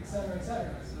more, etc.,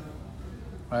 etc. So,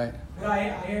 Right. but I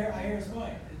hear his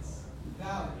point. It's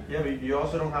valid. Yeah, but you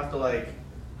also don't have to like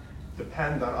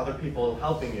depend on other people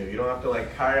helping you. You don't have to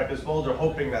like carry up this boulder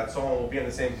hoping that someone will be on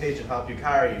the same page and help you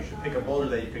carry. You should pick a boulder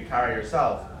that you could carry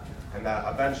yourself, and that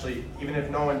eventually, even if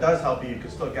no one does help you, you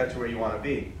can still get to where you want to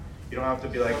be. You don't have to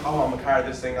be like, oh, I'm gonna carry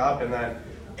this thing up, and then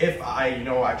if I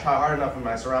try hard enough and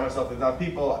I surround myself with enough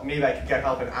people, maybe I could get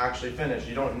help and actually finish.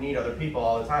 You don't need other people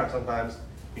all the time. Sometimes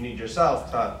you need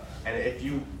yourself to. And if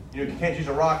you can't choose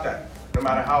a rock that no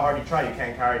matter how hard you try, you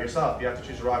can't carry yourself. You have to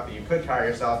choose a rock that you could carry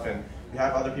yourself, and you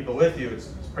have other people with you. It's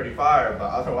pretty fire,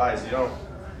 but otherwise you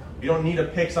don't need to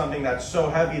pick something that's so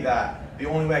heavy that the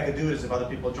only way I could do it is if other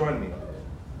people join me.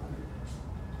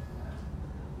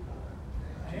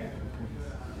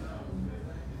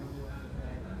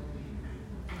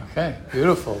 Okay,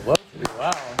 beautiful. Wow,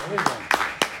 amazing.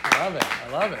 I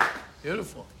love it.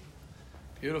 Beautiful.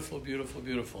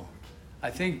 I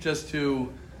think just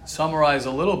to summarize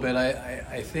a little bit,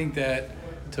 I think that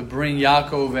to bring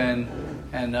Yaakov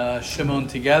and Shimon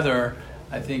together,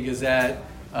 I think is that,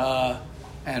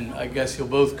 and I guess you'll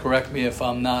both correct me if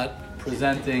I'm not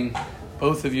presenting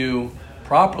both of you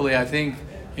properly. I think,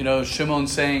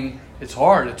 Shimon's saying it's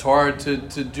hard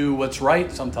to do what's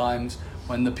right sometimes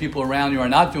when the people around you are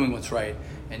not doing what's right.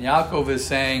 And Yaakov is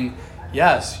saying,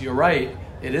 yes, you're right.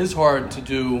 It is hard to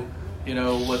do,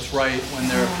 what's right when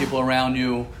there are people around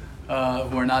you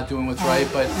who are not doing what's right.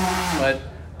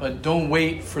 But don't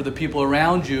wait for the people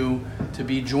around you to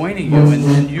be joining you.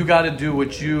 And you got to do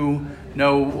what you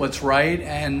know what's right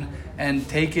and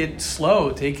take it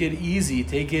slow, take it easy,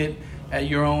 take it at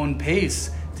your own pace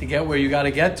to get where you got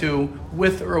to get to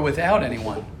with or without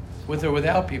anyone, with or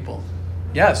without people.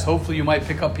 Yes, hopefully you might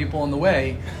pick up people on the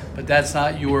way, but that's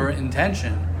not your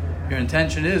intention. Your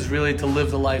intention is really to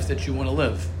live the life that you want to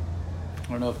live.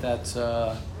 I don't know if that's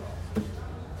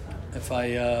if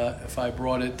I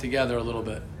brought it together a little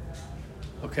bit.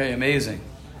 Okay, amazing.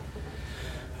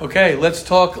 Okay, let's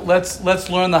learn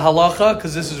the halacha,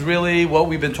 because this is really what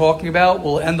we've been talking about.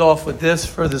 We'll end off with this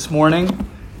for this morning,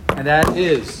 and that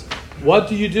is, what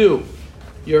do you do?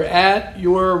 You're at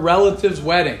your relative's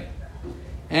wedding,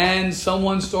 and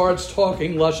someone starts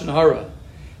talking Lashon Hara,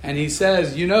 and he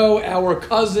says, our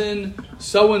cousin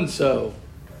so-and-so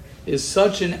is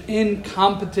such an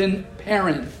incompetent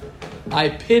parent. I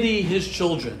pity his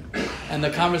children. And the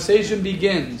conversation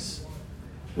begins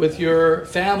with your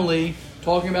family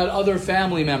talking about other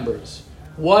family members.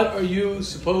 What are you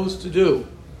supposed to do?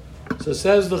 So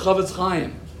says the Chavetz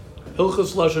Chaim,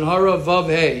 Hilchos Lashon Hara Vav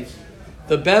Hey,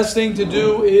 the best thing to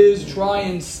do is try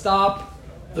and stop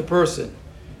the person.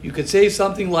 You could say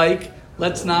something like,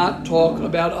 let's not talk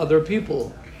about other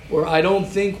people, or I don't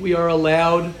think we are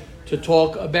allowed to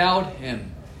talk about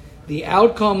him. The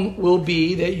outcome will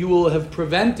be that you will have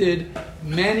prevented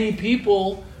many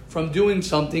people from doing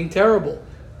something terrible.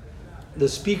 The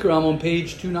speaker, I'm on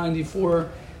page 294,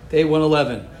 day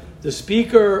 111. The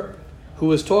speaker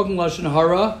who is talking Lashon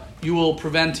Hara, you will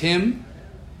prevent him,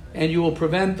 and you will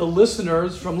prevent the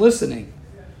listeners from listening.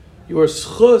 your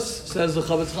schus, says the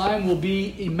Chavetz Chaim, will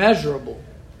be immeasurable.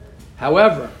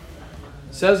 However,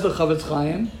 says the Chavetz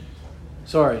Chaim,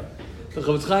 the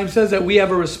Chavetz Chaim says that we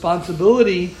have a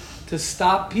responsibility to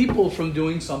stop people from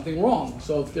doing something wrong.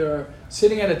 So if they're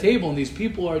sitting at a table and these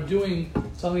people are doing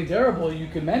something terrible, you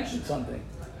can mention something.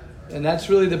 And that's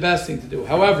really the best thing to do.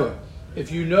 However,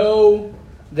 if you know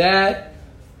that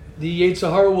the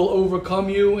Yetzer Hara will overcome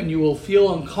you and you will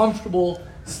feel uncomfortable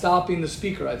stopping the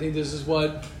speaker. I think this is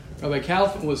what Rabbi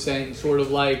Kaufman was saying, sort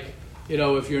of like,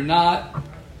 if you're not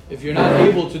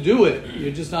able to do it,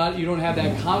 you don't have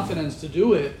that confidence to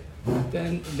do it,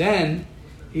 then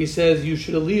he says you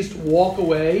should at least walk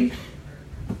away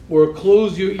or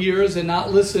close your ears and not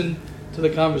listen to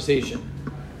the conversation.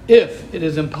 If it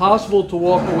is impossible to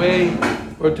walk away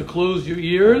or to close your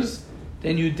ears,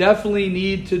 then you definitely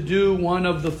need to do one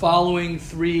of the following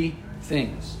 3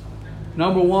 things.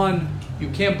 Number 1, you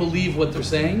can't believe what they're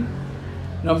saying.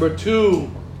 Number 2,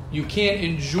 you can't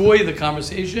enjoy the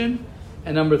conversation.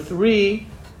 And number 3,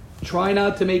 try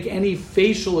not to make any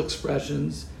facial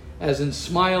expressions, as in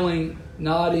smiling,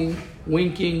 nodding,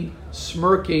 winking,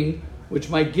 smirking, which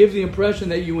might give the impression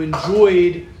that you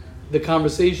enjoyed the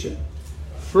conversation.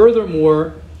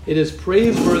 Furthermore, it is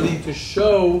praiseworthy to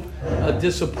show a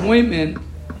disappointment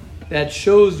that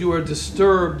shows you are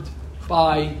disturbed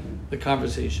by the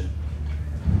conversation.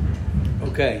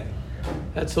 Okay,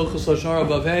 that's Hilchos Lashon Hara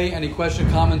Bavei. Any question,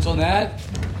 comments on that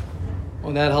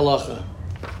halacha?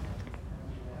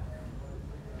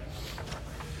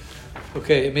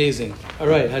 Okay, amazing. All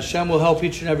right, Hashem will help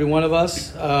each and every one of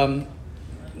us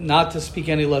not to speak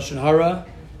any Lashon Hara,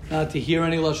 not to hear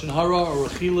any Lashon Hara or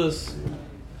Rechilas,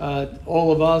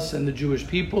 all of us and the Jewish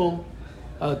people.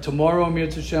 Tomorrow,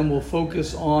 Amir Hashem will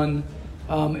focus on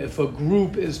if a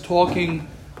group is talking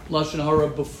Lashon Hara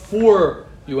before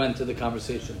you enter the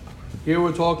conversation. Here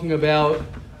we're talking about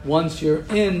once you're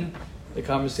in the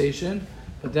conversation,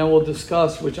 but then we'll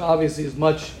discuss, which obviously is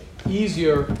much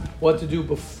easier, what to do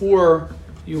before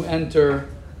you enter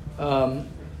the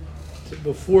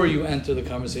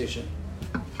conversation.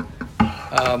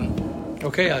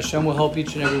 Okay, Hashem will help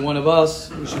each and every one of us.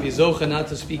 We should be zocha not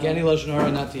to speak any Lashon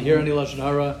Hara, not to hear any Lashon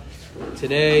Hara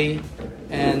today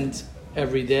and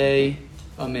every day.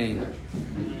 Amen.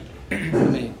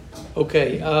 Amen.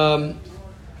 Okay,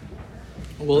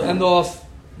 we'll end off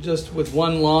just with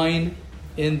one line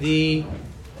in the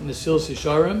Mesilas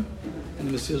Yesharim. And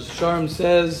the Mesilas Yesharim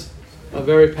says a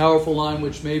very powerful line,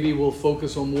 which maybe we'll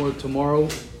focus on more tomorrow.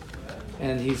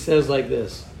 And he says like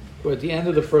this. We're at the end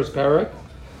of the first parak.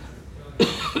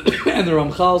 And the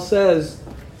Ramchal says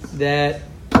that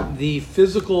the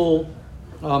physical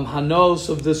hanos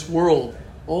of this world,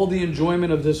 all the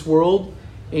enjoyment of this world,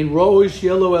 in roish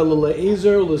yelo el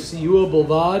le'ezer l'siyua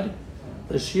bolvad,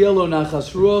 l'shielo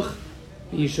nachas ruach,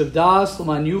 yishav das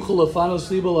l'man yuchel afanos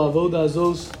liba l'avoda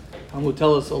azos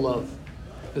hamutelas alav.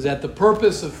 Is that the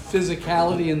purpose of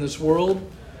physicality in this world,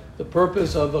 the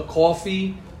purpose of a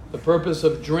coffee, the purpose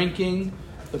of drinking,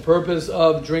 the purpose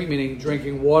of meaning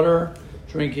drinking water,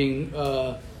 drinking,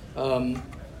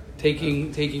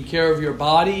 taking care of your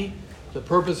body, the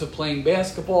purpose of playing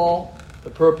basketball, the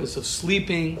purpose of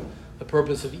sleeping, the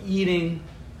purpose of eating,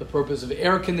 the purpose of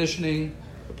air conditioning,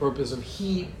 the purpose of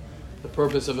heat, the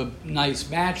purpose of a nice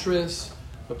mattress,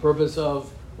 the purpose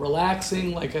of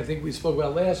relaxing, like I think we spoke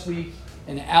about last week,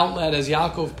 an outlet, as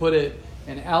Yaakov put it,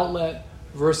 an outlet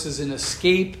versus an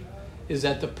escape, is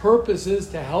that the purpose is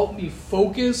to help me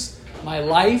focus my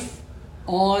life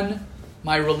on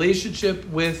my relationship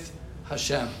with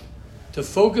Hashem, to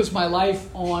focus my life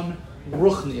on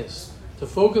ruchnius, to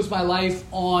focus my life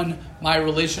on my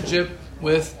relationship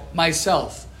with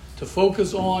myself, to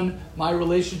focus on my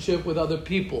relationship with other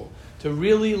people, to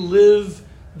really live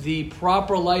the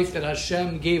proper life that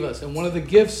Hashem gave us. And one of the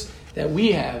gifts that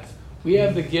we have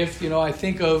the gift, I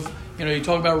think of, you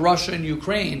talk about Russia and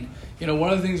Ukraine.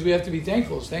 One of the things we have to be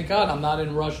thankful is, thank God I'm not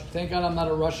in Russia. Thank God I'm not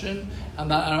a Russian.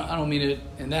 I don't mean it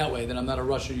in that way, that I'm not a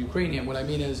Russian Ukrainian. What I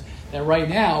mean is that right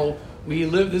now we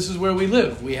live, this is where we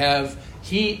live. We have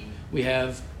heat, we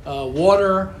have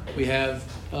water, we have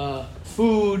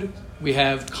food, we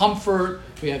have comfort,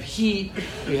 we have heat,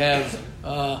 we have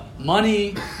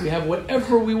money, we have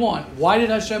whatever we want. Why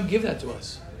did Hashem give that to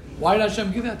us? Why did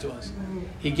Hashem give that to us?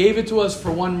 He gave it to us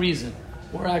for one reason.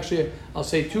 Or actually, I'll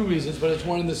say 2 reasons, but it's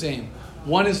one and the same.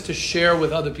 One is to share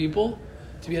with other people,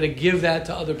 to be able to give that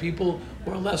to other people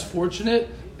who are less fortunate.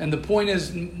 And the point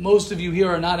is, most of you here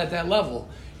are not at that level.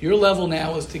 Your level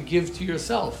now is to give to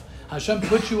yourself. Hashem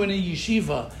put you in a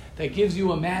yeshiva that gives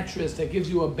you a mattress, that gives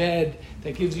you a bed,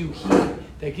 that gives you heat,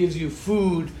 that gives you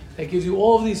food, that gives you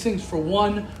all of these things for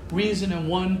one reason and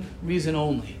one reason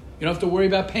only. You don't have to worry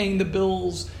about paying the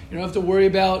bills. You don't have to worry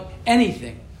about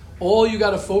anything. All you got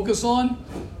to focus on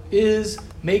is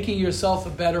making yourself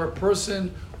a better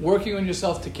person, working on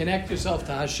yourself to connect yourself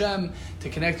to Hashem, to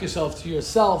connect yourself to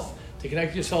yourself, to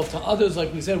connect yourself to others,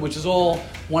 like we said, which is all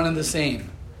one and the same.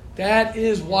 That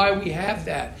is why we have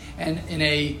that. And in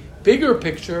a bigger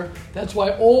picture, that's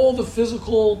why all the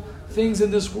physical things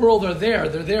in this world are there.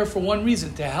 They're there for one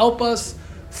reason, to help us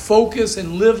focus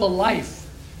and live a life.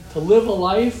 To live a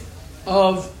life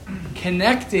of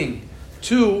connecting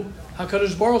to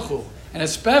HaKadosh Baruch Hu. And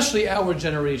especially our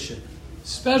generation.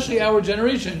 Especially our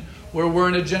generation, where we're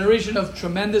in a generation of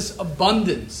tremendous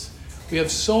abundance. We have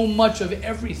so much of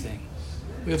everything.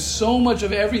 We have so much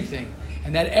of everything.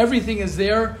 And that everything is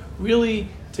there really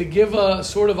to give a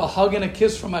sort of a hug and a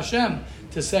kiss from Hashem.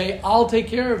 To say, I'll take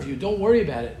care of you. Don't worry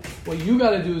about it. What you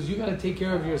got to do is you got to take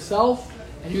care of yourself,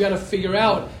 and you got to figure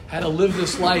out how to live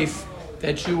this life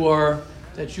that you are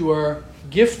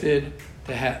gifted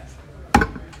to have.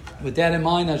 With that in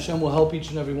mind, Hashem will help each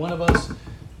and every one of us.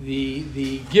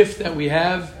 The gift that we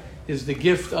have is the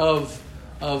gift of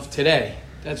today.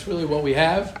 That's really what we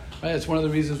have. Right? That's one of the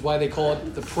reasons why they call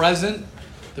it the present.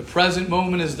 The present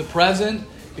moment is the present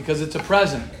because it's a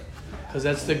present. Because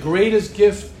that's the greatest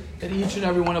gift that each and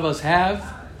every one of us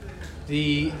have.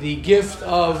 The gift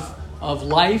of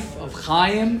life, of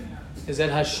Chaim, is that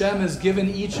Hashem has given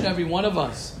each and every one of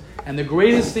us. And the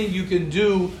greatest thing you can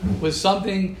do with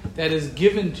something that is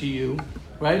given to you,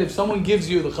 right? If someone gives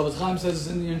you, the Chavetz Chaim says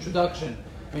this in the introduction,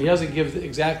 he doesn't give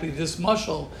exactly this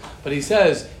mashal, but he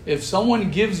says, if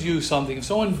someone gives you something, if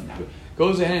someone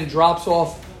goes ahead and drops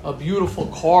off a beautiful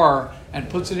car and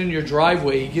puts it in your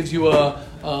driveway, he gives you a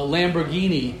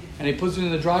Lamborghini and he puts it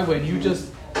in the driveway and you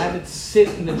just have it sit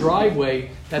in the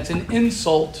driveway, that's an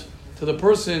insult to the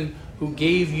person who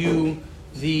gave you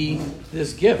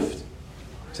this gift.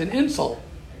 It's an insult.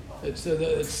 It's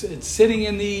sitting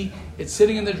in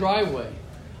the driveway.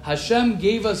 Hashem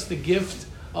gave us the gift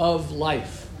of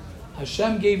life.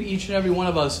 Hashem gave each and every one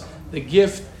of us the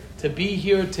gift to be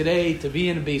here today, to be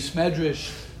in a Beis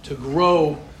Medrash, to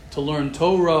grow, to learn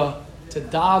Torah, to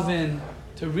daven,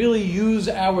 to really use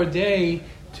our day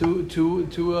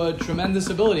to a tremendous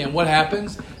ability. And what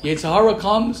happens? Yetzer Hara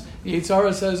comes. Yetzer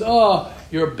Hara says, "Oh,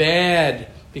 you're bad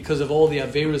because of all the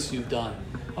Averos you've done.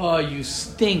 Oh, you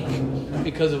stink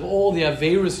because of all the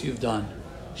Averos you've done.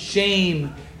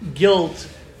 Shame, guilt,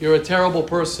 you're a terrible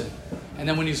person." And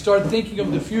then when you start thinking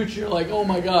of the future, you're like, oh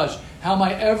my gosh, how am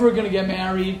I ever going to get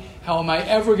married? How am I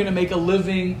ever going to make a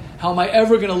living? How am I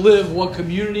ever going to live? What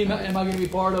community am I going to be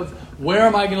part of? Where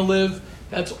am I going to live?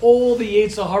 That's all the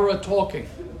Yetzer Hara talking.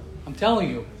 I'm telling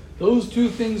you, those two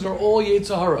things are all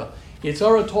Yetzer Hara. Yetzer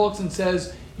Hara talks and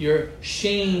says, you're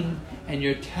shame, and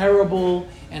you're terrible,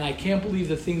 and I can't believe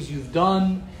the things you've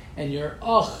done, and you're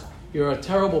a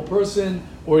terrible person,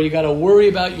 or you got to worry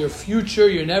about your future,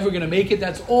 you're never going to make it.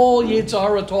 That's all Yetzer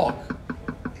Hara talk.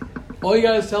 All you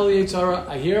got to tell the Yetzer Hara,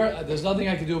 I hear, there's nothing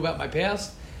I can do about my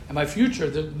past and my future.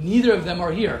 Neither of them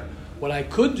are here. What I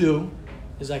could do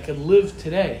is I could live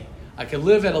today. I could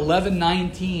live at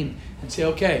 11:19 and say,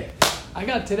 okay, I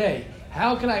got today.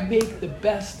 How can I make the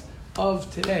best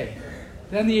of today?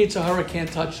 Then the Yetzer Hara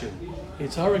can't touch you.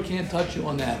 Yetzer Hara can't touch you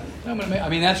on that.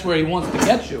 That's where he wants to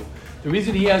get you. The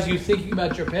reason he has you thinking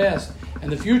about your past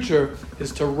and the future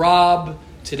is to rob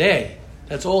today.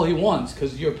 That's all he wants,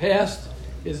 because your past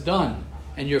is done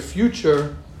and your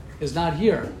future is not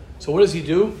here. So what does he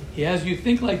do? He has you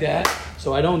think like that,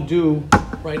 so I don't do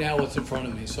right now what's in front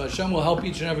of me. So Hashem will help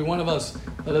each and every one of us.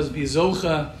 Let us be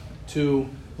zocha to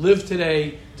live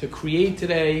today, to create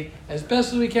today as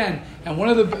best as we can. And one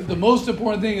of the most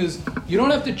important thing is you don't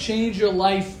have to change your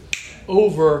life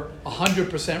over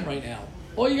 100% right now.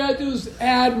 All you got to do is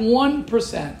add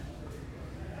 1%.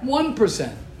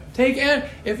 1%.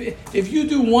 If you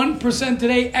do 1%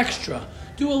 today extra,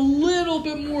 do a little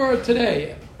bit more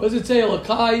today. What does it say?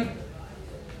 Elokai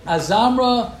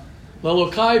azamra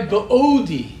lelokai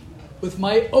be'odi. With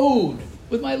my ode,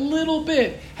 with my little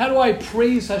bit. How do I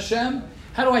praise Hashem?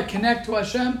 How do I connect to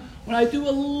Hashem? When I do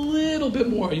a little bit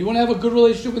more. You want to have a good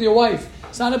relationship with your wife.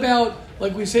 It's not about,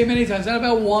 like we say many times, it's not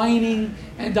about whining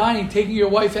and dining, taking your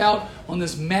wife out on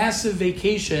this massive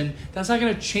vacation. That's not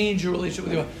going to change your relationship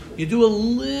with your wife. You do a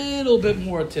little bit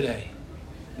more today.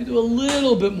 You do a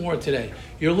little bit more today.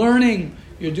 You're learning,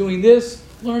 you're doing this,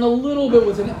 learn a little bit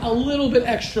with a little bit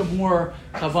extra more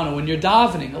kavanah. When you're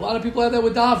davening, a lot of people have that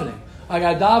with davening. I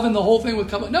got to daven the whole thing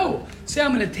with kavanah. No. Say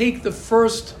I'm going to take the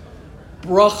first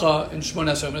bracha in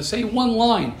Shmoneh Esrei. I'm going to say one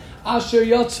line, Asher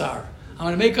Yatzar. I'm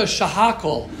going to make a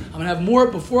shahakol. I'm going to have more,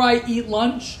 before I eat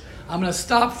lunch, I'm going to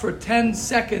stop for 10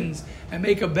 seconds and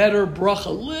make a better bracha. A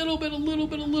little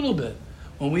bit.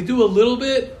 When we do a little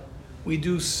bit, we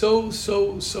do so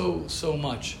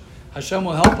much. Hashem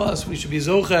will help us. We should be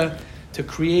zocheh to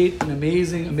create an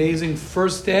amazing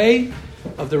first day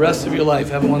of the rest of your life.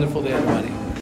 Have a wonderful day, everybody.